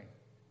offspring?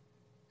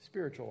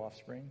 Spiritual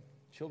offspring,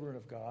 children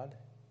of God.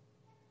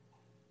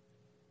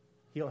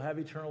 He'll have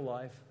eternal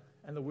life,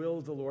 and the will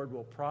of the Lord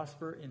will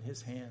prosper in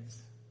his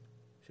hands.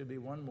 Should be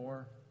one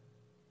more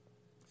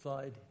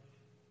slide.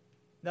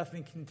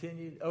 Nothing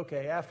continued.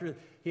 Okay, after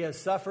he has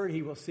suffered,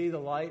 he will see the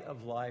light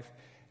of life.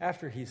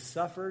 After he's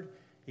suffered,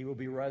 he will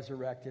be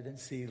resurrected and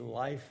see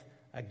life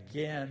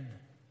again.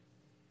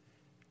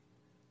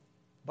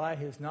 By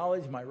his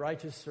knowledge, my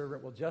righteous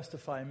servant will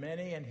justify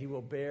many, and he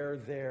will bear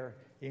their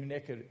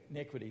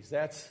iniquities.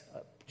 That's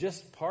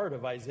just part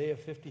of Isaiah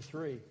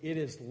 53. It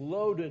is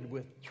loaded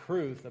with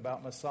truth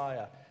about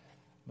Messiah.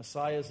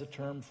 Messiah is a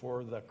term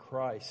for the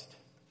Christ.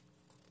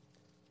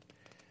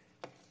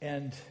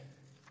 And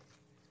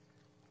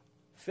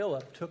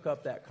Philip took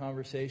up that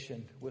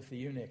conversation with the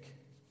eunuch.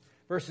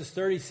 Verses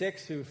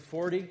 36 through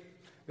 40,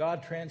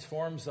 God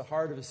transforms the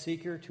heart of a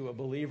seeker to a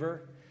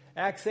believer.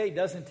 Acts 8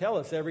 doesn't tell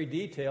us every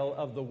detail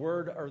of the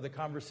word or the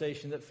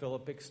conversation that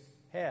Philip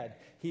had.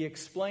 He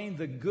explained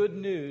the good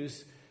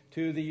news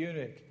to the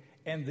eunuch,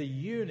 and the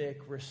eunuch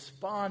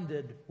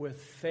responded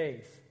with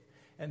faith.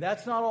 And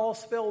that's not all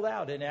spelled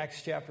out in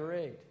Acts chapter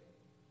 8.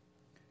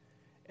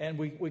 And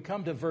we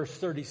come to verse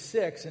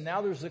 36, and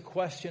now there's a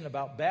question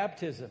about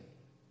baptism.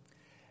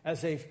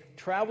 As they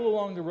travel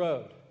along the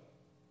road,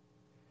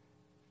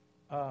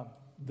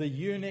 the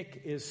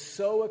eunuch is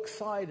so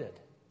excited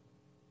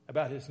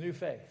about his new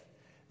faith.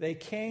 They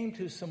came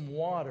to some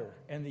water,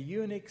 and the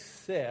eunuch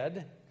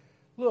said,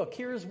 "Look,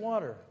 here's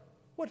water.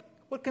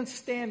 What can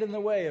stand in the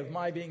way of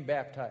my being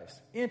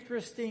baptized?"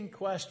 Interesting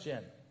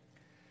question.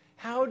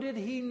 How did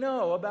he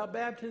know about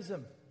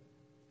baptism?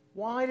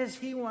 Why does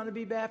he want to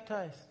be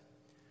baptized?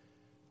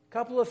 A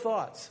couple of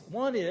thoughts.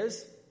 One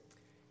is,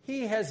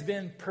 he has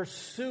been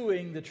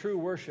pursuing the true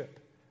worship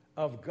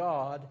of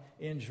God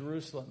in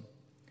Jerusalem.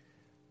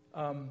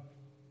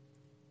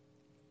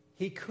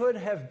 He could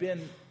have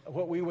been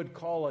what we would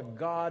call a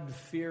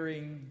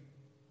God-fearing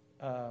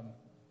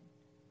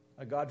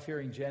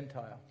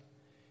Gentile.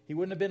 He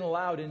wouldn't have been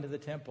allowed into the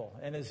temple.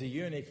 And as a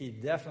eunuch, he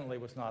definitely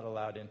was not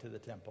allowed into the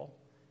temple.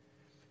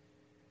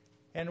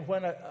 And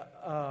when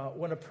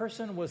a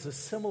person was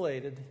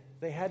assimilated,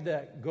 they had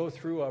to go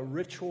through a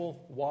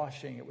ritual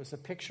washing. It was a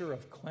picture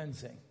of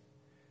cleansing.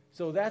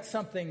 So that's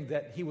something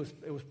that it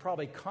was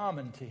probably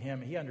common to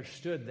him. He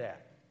understood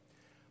that.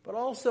 But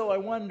also, I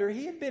wonder,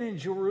 he had been in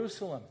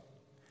Jerusalem.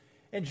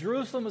 And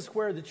Jerusalem is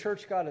where the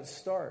church got its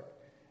start.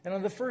 And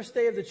on the first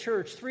day of the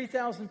church,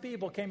 3,000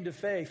 people came to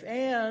faith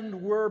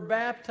and were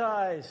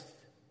baptized.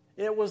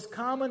 It was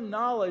common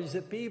knowledge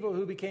that people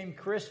who became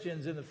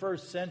Christians in the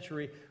first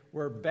century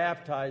were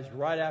baptized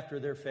right after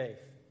their faith.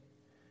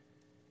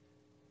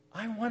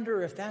 I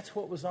wonder if that's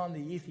what was on the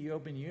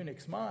Ethiopian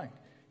eunuch's mind.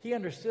 He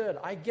understood,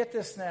 I get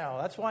this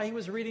now. That's why he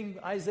was reading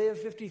Isaiah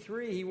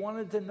 53. He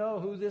wanted to know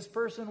who this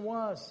person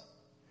was.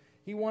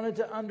 He wanted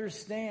to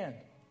understand.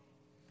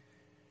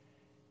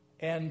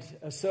 And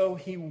so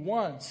he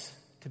wants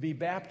to be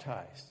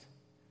baptized.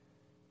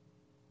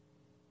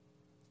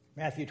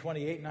 Matthew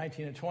 28,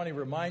 19 and 20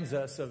 reminds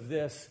us of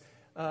this.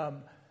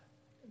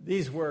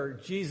 These were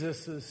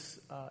Jesus'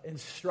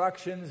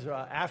 instructions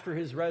after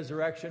his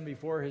resurrection,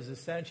 before his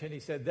ascension. He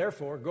said,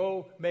 "Therefore,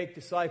 go make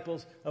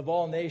disciples of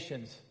all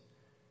nations."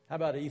 How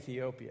about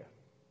Ethiopia?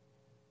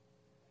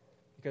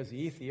 Because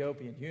the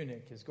Ethiopian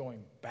eunuch is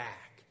going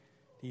back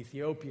to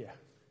Ethiopia.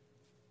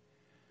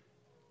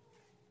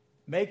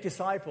 Make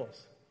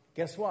disciples.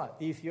 Guess what?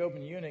 The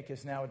Ethiopian eunuch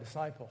is now a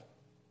disciple.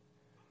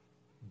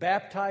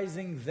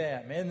 Baptizing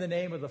them in the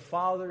name of the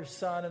Father,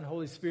 Son, and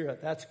Holy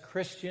Spirit. That's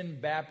Christian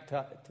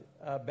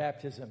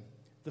baptism.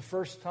 The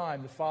first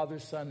time the Father,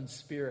 Son, and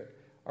Spirit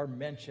are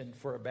mentioned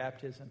for a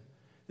baptism.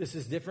 This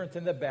is different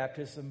than the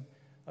baptism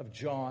of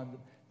John,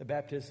 the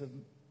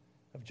baptism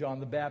of John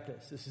the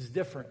Baptist. This is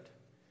different.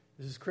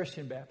 This is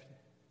Christian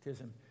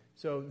baptism.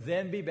 So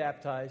then be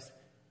baptized,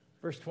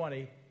 verse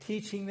 20,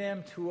 teaching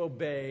them to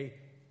obey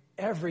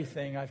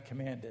everything I've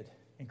commanded,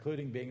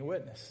 including being a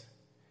witness.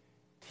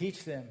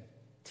 Teach them,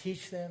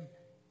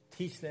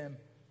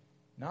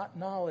 not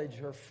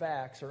knowledge or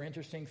facts or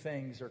interesting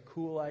things or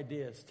cool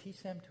ideas.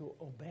 Teach them to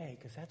obey,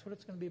 because that's what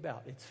it's going to be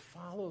about. It's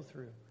follow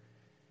through.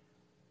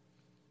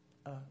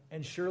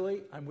 And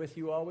surely, I'm with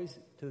you always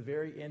to the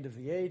very end of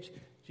the age.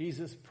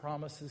 Jesus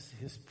promises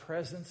his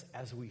presence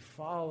as we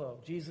follow.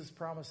 Jesus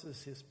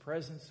promises his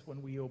presence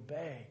when we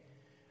obey,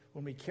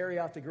 when we carry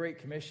out the Great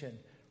Commission,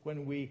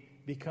 when we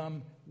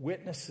become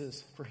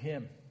witnesses for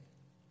him.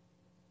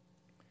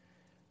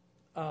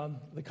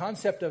 The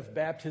concept of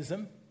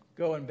baptism,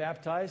 go and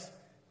baptize,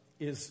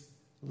 is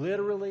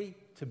literally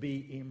to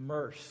be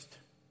immersed.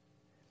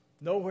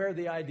 Nowhere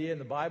the idea in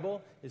the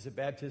Bible is that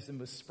baptism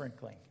was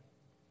sprinkling.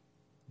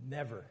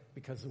 Never,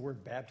 because the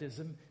word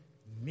baptism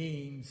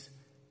means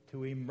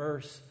to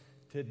immerse,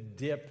 to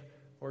dip,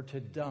 or to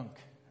dunk.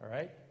 All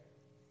right?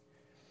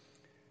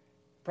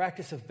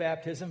 Practice of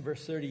baptism,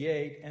 verse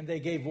 38, and they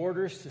gave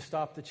orders to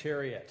stop the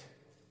chariot.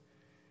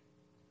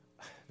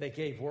 They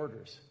gave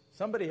orders.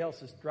 Somebody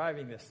else is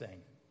driving this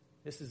thing.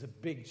 This is a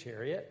big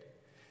chariot.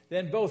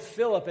 Then both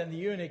Philip and the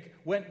eunuch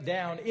went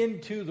down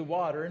into the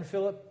water, and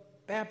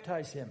Philip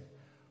baptized him.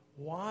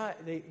 Why?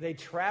 They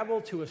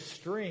travel to a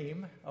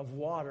stream of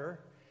water,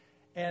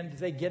 and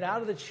they get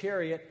out of the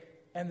chariot,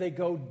 and they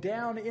go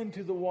down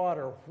into the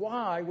water.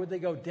 Why would they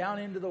go down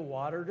into the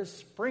water? To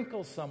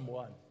sprinkle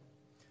someone.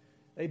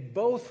 They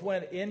both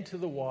went into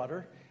the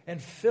water,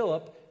 and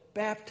Philip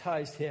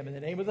baptized him in the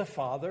name of the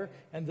Father,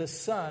 and the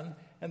Son,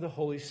 and the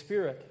Holy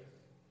Spirit.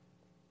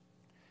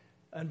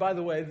 And by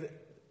the way,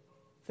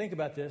 think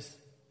about this.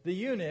 The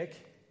eunuch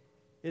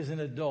is an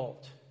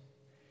adult.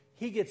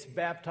 he gets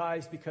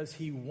baptized because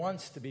he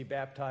wants to be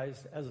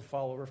baptized as a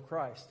follower of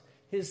Christ.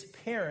 His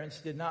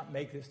parents did not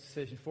make this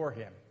decision for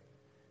him.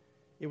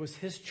 It was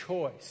his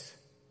choice.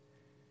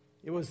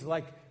 It was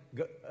like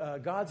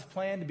God's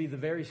plan to be the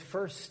very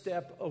first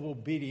step of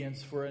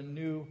obedience for a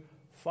new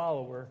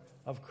follower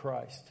of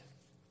Christ.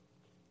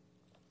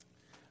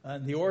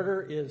 And the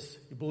order is,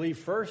 you believe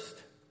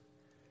first,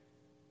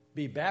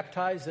 be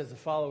baptized as a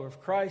follower of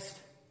Christ.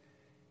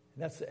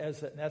 And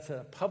that's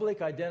a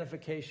public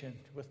identification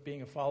with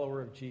being a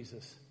follower of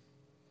Jesus.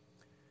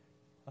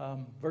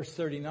 Verse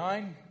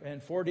 39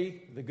 and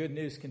 40, the good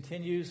news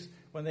continues.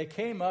 When they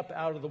came up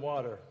out of the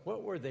water,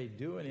 what were they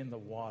doing in the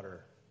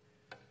water?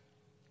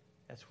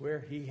 That's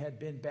where he had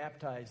been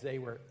baptized. They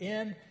were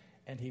in,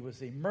 and he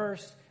was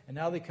immersed, and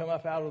now they come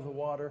up out of the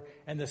water.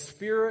 And the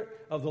Spirit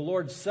of the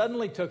Lord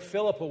suddenly took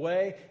Philip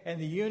away, and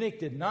the eunuch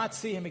did not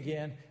see him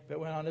again, but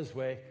went on his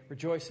way,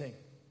 rejoicing.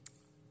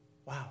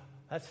 Wow,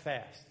 that's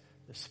fast.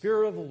 The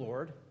Spirit of the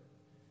Lord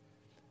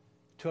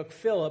took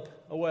Philip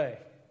away.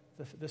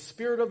 The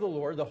Spirit of the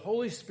Lord, the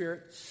Holy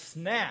Spirit,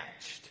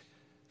 snatched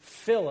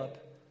Philip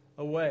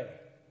away.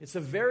 It's the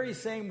very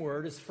same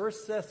word as 1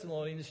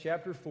 Thessalonians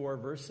chapter 4,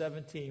 verse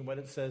 17, when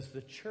it says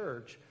the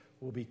church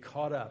will be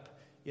caught up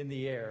in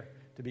the air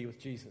to be with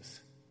Jesus.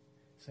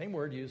 Same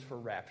word used for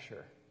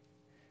rapture.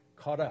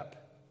 Caught up.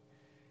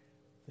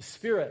 The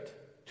Spirit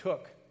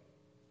took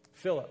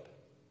Philip.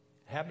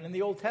 It happened in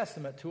the Old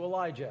Testament to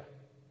Elijah.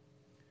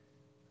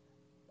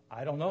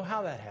 I don't know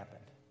how that happened.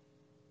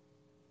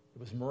 It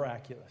was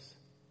miraculous.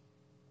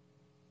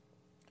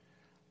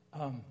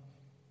 And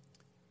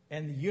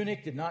the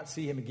eunuch did not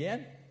see him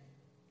again.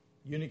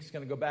 Eunuch's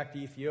going to go back to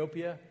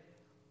Ethiopia.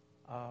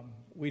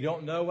 We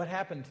don't know what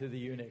happened to the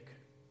eunuch.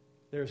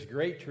 There's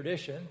great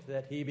tradition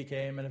that he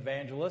became an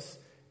evangelist,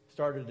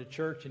 started a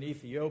church in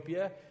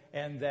Ethiopia,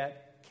 and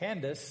that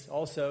Candace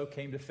also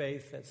came to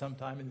faith at some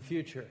time in the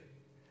future.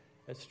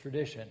 That's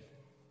tradition.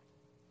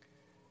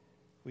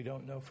 We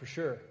don't know for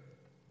sure.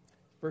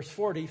 Verse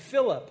 40,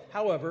 Philip,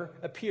 however,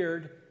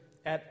 appeared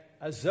at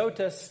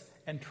Azotus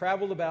and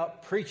traveled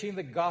about preaching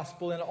the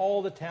gospel in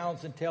all the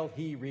towns until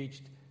he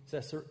reached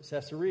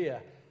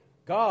Caesarea.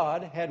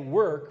 God had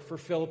work for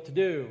Philip to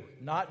do,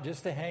 not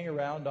just to hang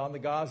around on the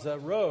Gaza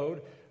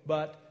road,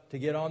 but to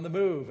get on the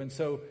move. And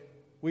so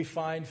we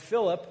find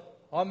Philip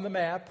on the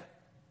map,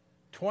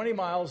 20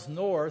 miles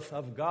north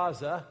of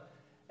Gaza,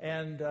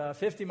 and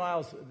 50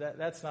 miles,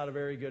 that's not a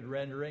very good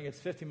rendering, it's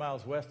 50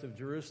 miles west of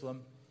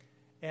Jerusalem.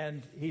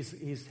 And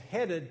he's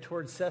headed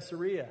towards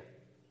Caesarea.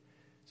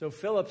 So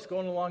Philip's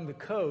going along the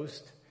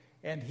coast,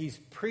 and he's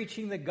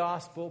preaching the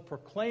gospel,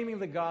 proclaiming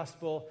the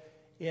gospel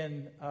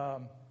in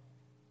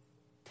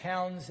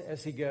towns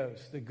as he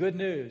goes. The good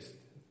news,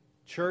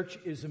 church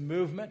is a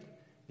movement.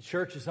 The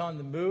church is on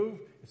the move.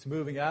 It's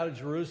moving out of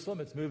Jerusalem.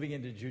 It's moving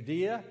into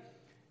Judea.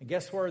 And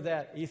guess where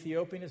that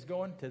Ethiopian is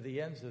going? To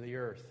the ends of the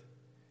earth.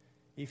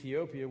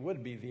 Ethiopia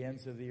would be the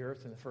ends of the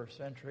earth in the first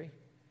century,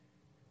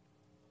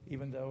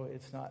 even though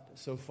it's not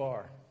so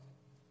far.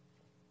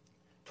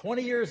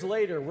 20 years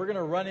later, we're going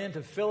to run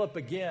into Philip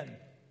again.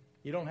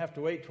 You don't have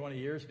to wait 20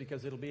 years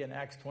because it'll be in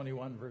Acts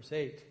 21, verse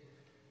 8.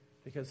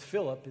 Because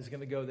Philip is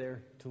going to go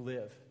there to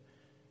live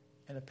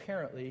and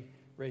apparently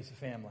raise a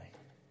family.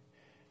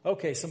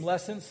 Okay, some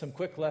lessons, some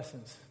quick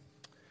lessons.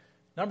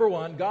 Number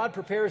one, God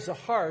prepares the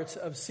hearts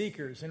of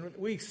seekers. And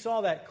we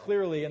saw that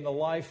clearly in the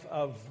life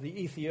of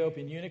the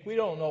Ethiopian eunuch. We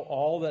don't know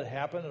all that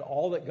happened and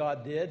all that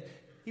God did.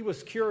 He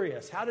was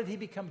curious. How did he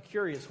become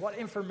curious? What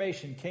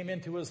information came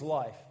into his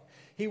life?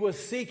 He was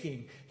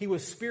seeking. He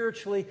was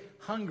spiritually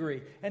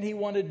hungry, and he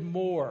wanted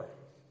more.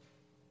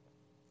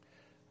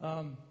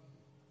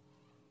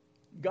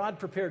 God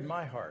prepared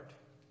my heart.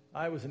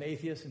 I was an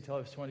atheist until I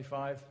was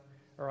 25,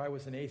 or I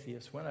was an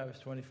atheist when I was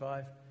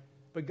 25.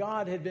 But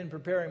God had been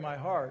preparing my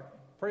heart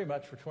pretty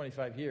much for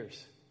 25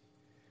 years.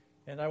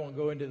 And I won't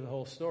go into the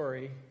whole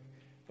story.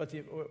 But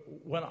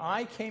when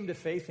I came to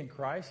faith in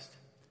Christ,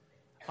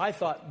 I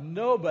thought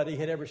nobody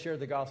had ever shared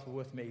the gospel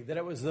with me. That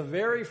it was the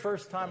very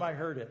first time I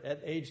heard it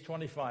at age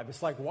 25.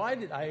 It's like, why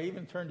did I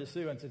even turn to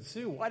Sue and said,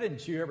 Sue, why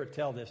didn't you ever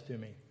tell this to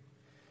me?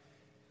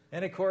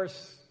 And of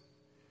course,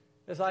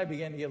 as I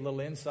began to get a little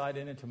insight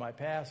into my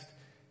past,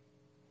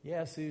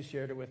 yeah, Sue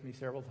shared it with me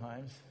several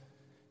times.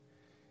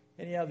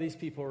 And yeah, these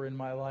people were in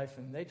my life,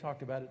 and they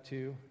talked about it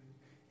too.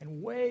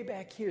 And way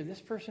back here,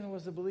 this person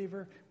was a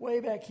believer. Way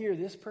back here,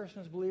 this person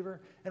was a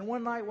believer. And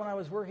one night when I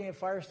was working at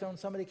Firestone,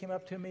 somebody came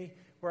up to me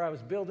where I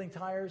was building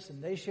tires,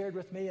 and they shared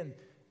with me, and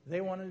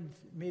they wanted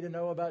me to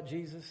know about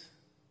Jesus.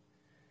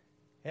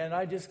 And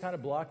I just kind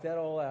of blocked that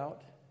all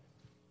out.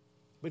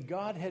 But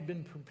God had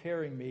been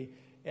preparing me,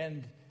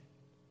 and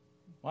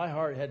my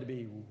heart had to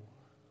be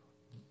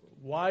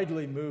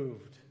widely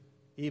moved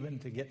even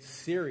to get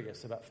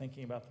serious about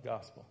thinking about the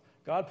gospel.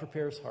 God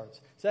prepares hearts.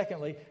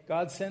 Secondly,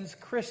 God sends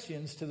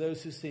Christians to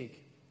those who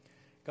seek.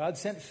 God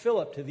sent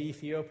Philip to the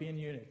Ethiopian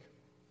eunuch.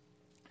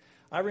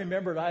 I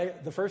remembered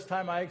the first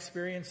time I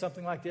experienced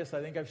something like this,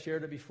 I think I've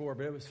shared it before,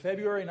 but it was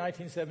February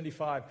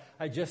 1975.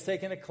 I'd just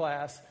taken a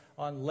class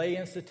on Lay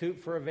Institute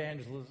for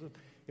Evangelism.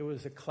 It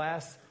was a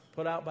class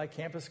put out by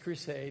Campus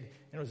Crusade,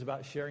 and it was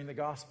about sharing the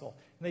gospel.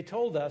 And they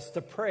told us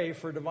to pray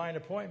for divine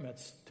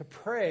appointments, to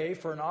pray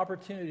for an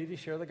opportunity to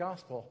share the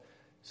gospel,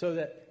 so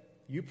that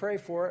you pray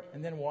for it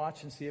and then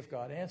watch and see if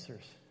God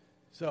answers.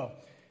 So,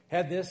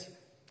 had this,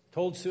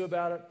 told Sue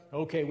about it.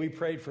 Okay, we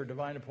prayed for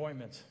divine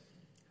appointments.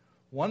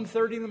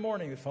 1:30 in the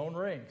morning, the phone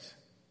rings.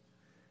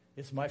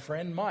 It's my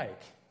friend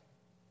Mike.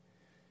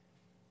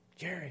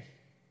 Jerry,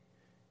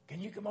 can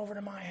you come over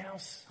to my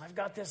house? I've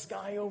got this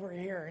guy over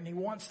here, and he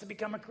wants to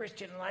become a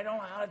Christian, and I don't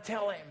know how to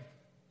tell him.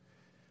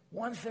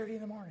 1:30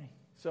 in the morning.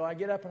 So I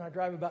get up and I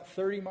drive about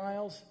 30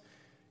 miles,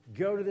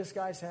 go to this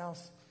guy's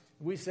house.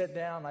 We sit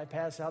down, I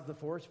pass out the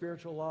 4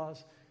 spiritual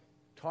laws,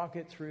 talk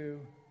it through,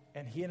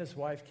 and he and his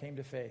wife came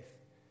to faith.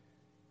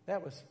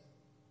 That was,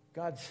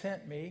 God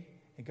sent me,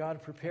 and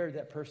God prepared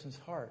that person's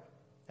heart,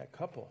 that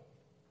couple.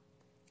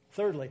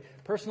 Thirdly,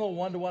 personal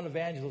one-to-one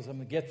evangelism.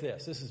 And get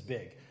this, this is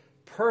big.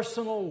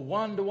 Personal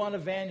one-to-one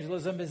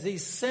evangelism is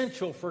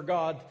essential for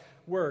God's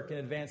work in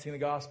advancing the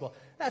gospel.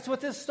 That's what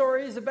this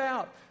story is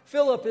about.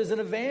 Philip is an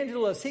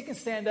evangelist. He can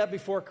stand up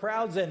before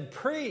crowds and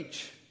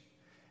preach,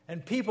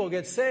 and people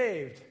get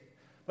saved.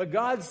 But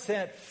God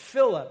sent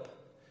Philip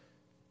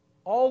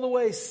all the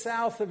way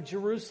south of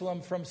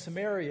Jerusalem from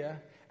Samaria,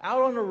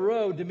 out on a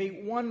road to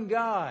meet one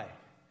guy,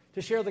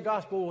 to share the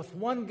gospel with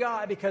one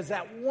guy, because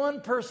that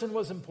one person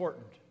was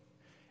important.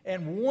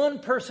 And one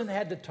person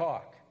had to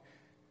talk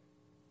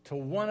to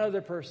one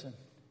other person.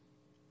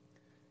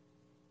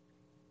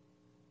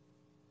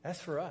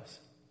 That's for us.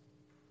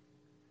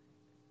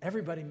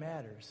 Everybody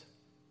matters.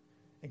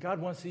 And God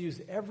wants to use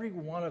every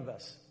one of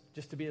us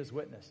just to be his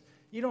witness.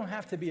 You don't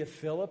have to be a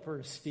Philip or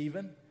a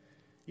Stephen.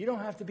 You don't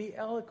have to be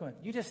eloquent.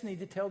 You just need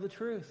to tell the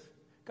truth.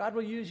 God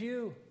will use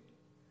you.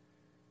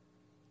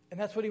 And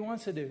that's what he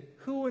wants to do.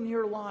 Who in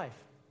your life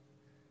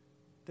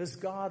does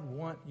God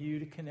want you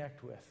to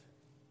connect with?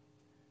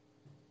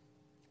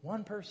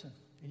 One person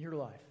in your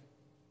life.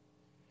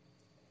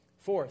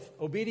 Fourth,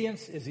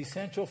 obedience is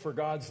essential for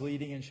God's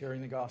leading and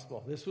sharing the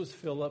gospel. This was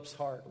Philip's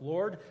heart.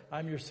 Lord,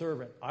 I'm your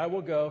servant. I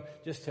will go.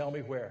 Just tell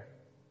me where.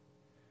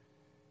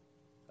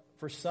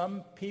 For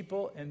some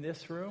people in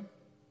this room,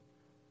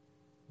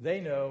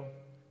 they know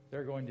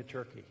they're going to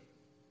Turkey.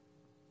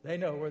 They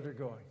know where they're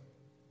going.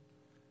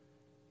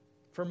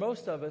 For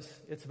most of us,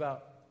 it's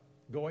about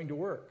going to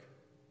work.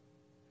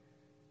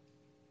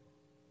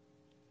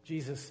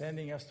 Jesus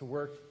sending us to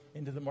work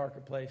into the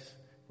marketplace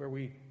where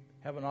we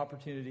have an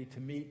opportunity to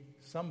meet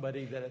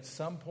somebody that at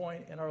some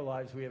point in our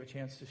lives we have a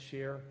chance to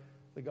share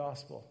the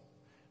gospel.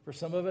 For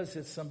some of us,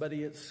 it's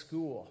somebody at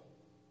school.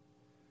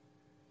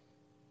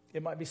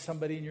 It might be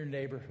somebody in your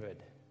neighborhood.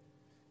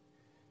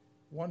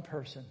 One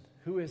person.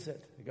 Who is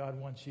it that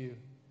God wants you?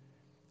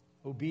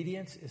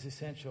 Obedience is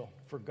essential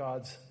for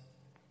God's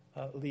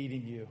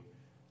leading you.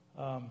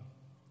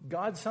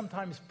 God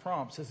sometimes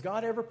prompts. Has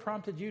God ever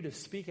prompted you to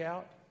speak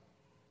out?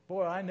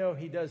 Boy, I know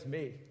he does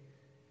me.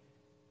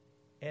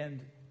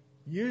 And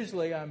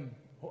usually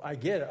I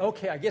get it.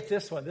 Okay, I get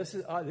this one.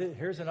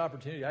 Here's an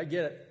opportunity. I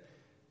get it.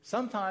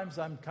 Sometimes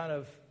I'm kind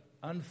of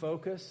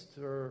unfocused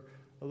or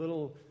a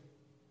little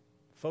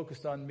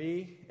focused on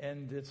me,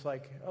 and it's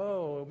like,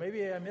 oh,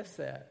 maybe I missed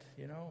that.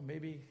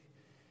 Maybe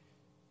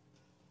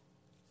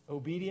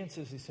obedience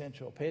is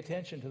essential. Pay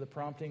attention to the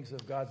promptings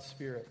of God's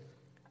Spirit.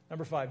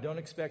 Number 5, don't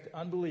expect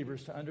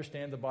unbelievers to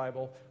understand the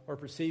Bible or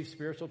perceive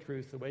spiritual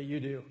truth the way you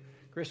do.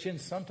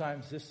 Christians,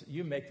 sometimes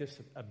you make this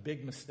a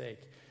big mistake.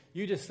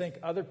 You just think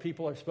other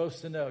people are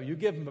supposed to know. You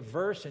give them a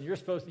verse, and you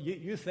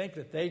think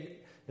that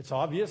it's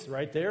obvious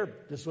right there.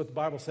 This is what the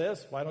Bible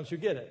says. Why don't you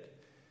get it?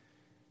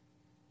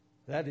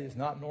 That is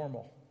not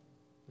normal.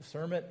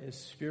 Discernment is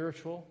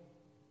spiritual.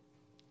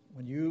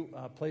 When you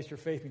place your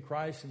faith in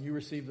Christ and you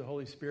receive the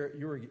Holy Spirit,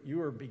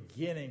 you are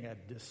beginning a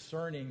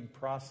discerning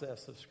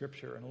process of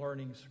Scripture and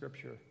learning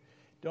Scripture.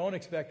 Don't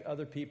expect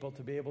other people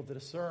to be able to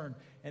discern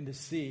and to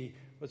see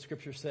what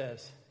Scripture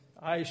says.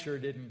 I sure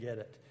didn't get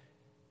it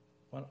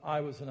when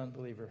I was an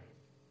unbeliever.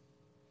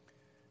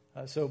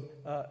 So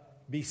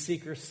be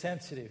seeker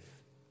sensitive.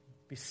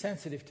 Be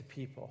sensitive to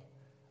people.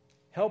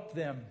 Help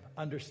them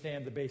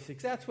understand the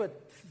basics. That's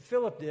what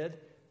Philip did.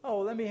 Oh,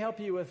 let me help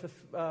you with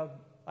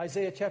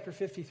Isaiah chapter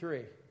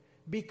 53.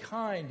 Be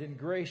kind and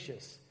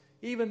gracious,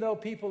 even though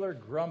people are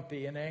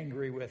grumpy and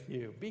angry with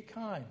you. Be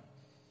kind.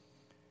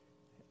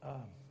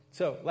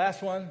 So,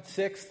 last one,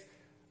 6th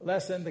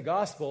lesson, the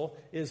gospel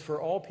is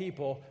for all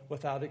people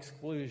without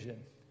exclusion.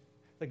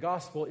 The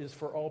gospel is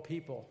for all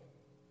people.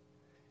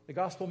 The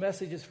gospel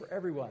message is for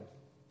everyone.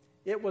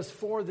 It was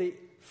for the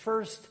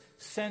first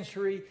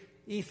century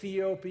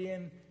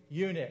Ethiopian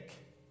eunuch.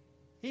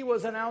 He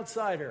was an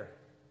outsider,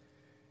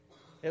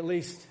 at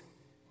least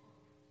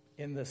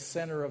in the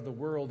center of the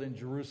world in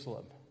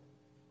Jerusalem.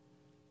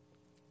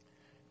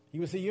 He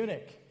was a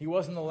eunuch. He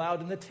wasn't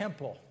allowed in the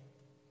temple.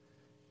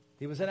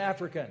 He was an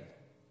African.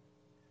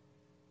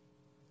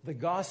 The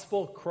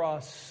gospel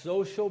crossed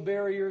social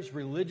barriers,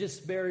 religious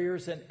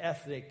barriers, and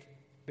ethnic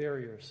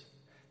barriers.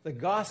 The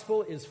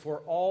gospel is for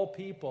all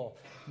people,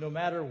 no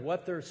matter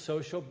what their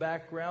social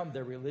background,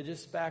 their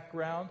religious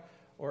background,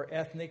 or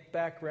ethnic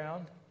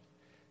background.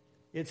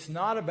 It's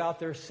not about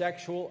their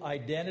sexual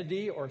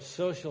identity or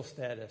social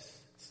status.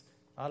 It's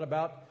not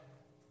about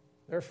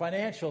their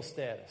financial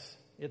status.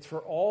 It's for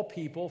all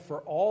people, for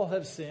all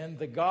have sinned.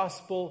 The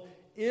gospel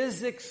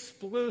is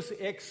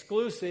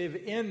exclusive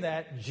in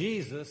that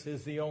Jesus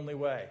is the only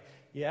way.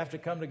 You have to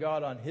come to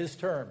God on His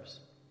terms.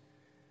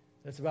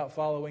 It's about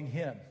following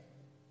Him.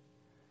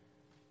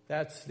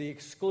 That's the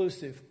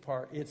exclusive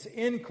part. It's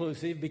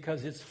inclusive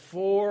because it's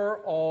for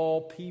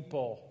all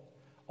people.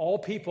 All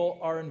people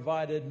are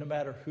invited no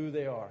matter who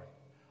they are.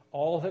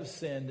 All have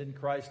sinned and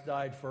Christ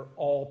died for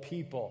all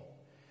people.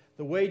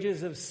 The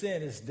wages of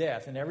sin is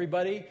death, and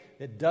everybody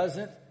that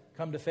doesn't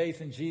come to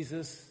faith in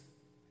Jesus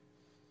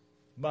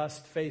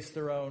must face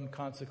their own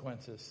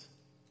consequences.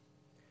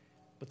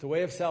 But the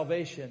way of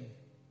salvation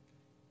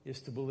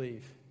is to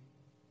believe.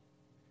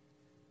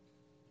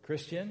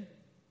 Christian,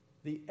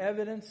 the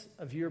evidence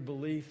of your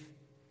belief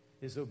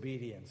is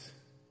obedience.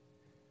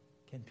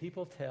 Can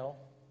people tell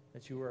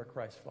that you are a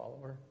Christ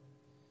follower?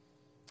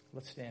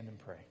 Let's stand and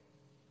pray.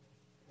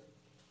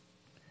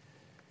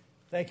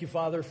 Thank you,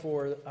 Father,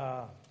 for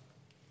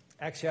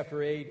Acts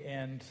chapter 8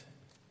 and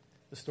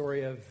the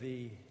story of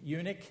the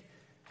eunuch.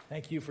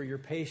 Thank you for your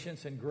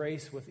patience and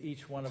grace with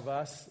each one of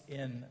us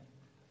in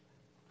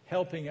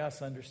helping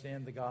us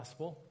understand the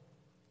gospel.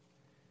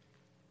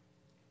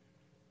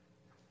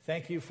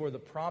 Thank you for the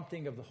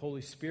prompting of the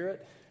Holy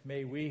Spirit.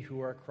 May we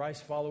who are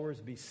Christ followers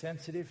be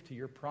sensitive to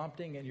your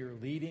prompting and your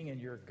leading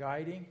and your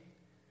guiding.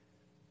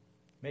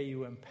 May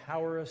you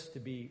empower us to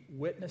be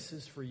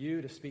witnesses for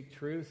you, to speak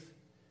truth,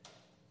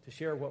 to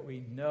share what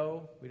we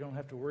know. We don't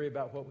have to worry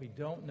about what we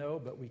don't know,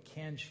 but we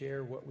can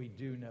share what we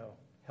do know.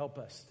 Help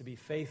us to be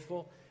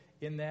faithful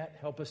in that.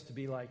 Help us to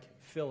be like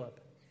Philip.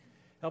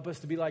 Help us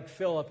to be like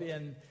Philip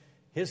in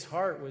his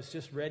heart was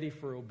just ready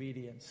for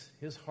obedience.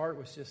 His heart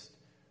was just,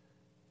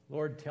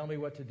 Lord, tell me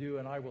what to do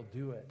and I will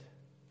do it.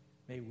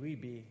 May we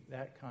be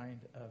that kind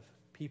of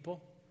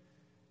people.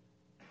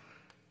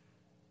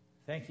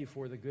 Thank you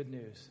for the good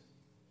news.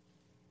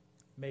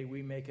 May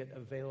we make it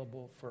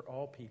available for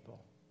all people.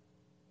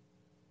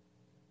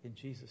 In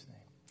Jesus'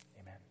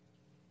 name,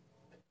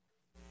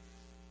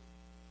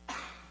 amen.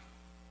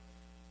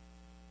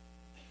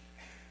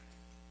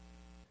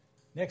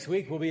 Next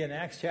week we'll be in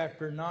Acts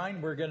chapter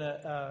 9. We're going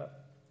to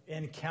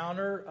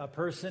encounter a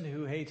person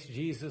who hates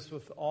Jesus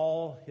with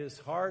all his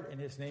heart, and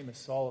his name is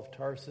Saul of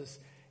Tarsus,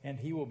 and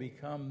he will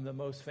become the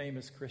most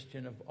famous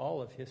Christian of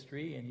all of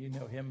history, and you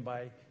know him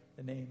by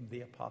the name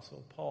the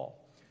Apostle Paul.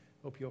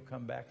 Hope you'll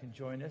come back and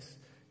join us.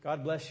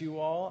 God bless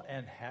you all,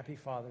 and happy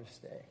Father's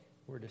Day.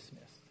 We're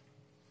dismissed.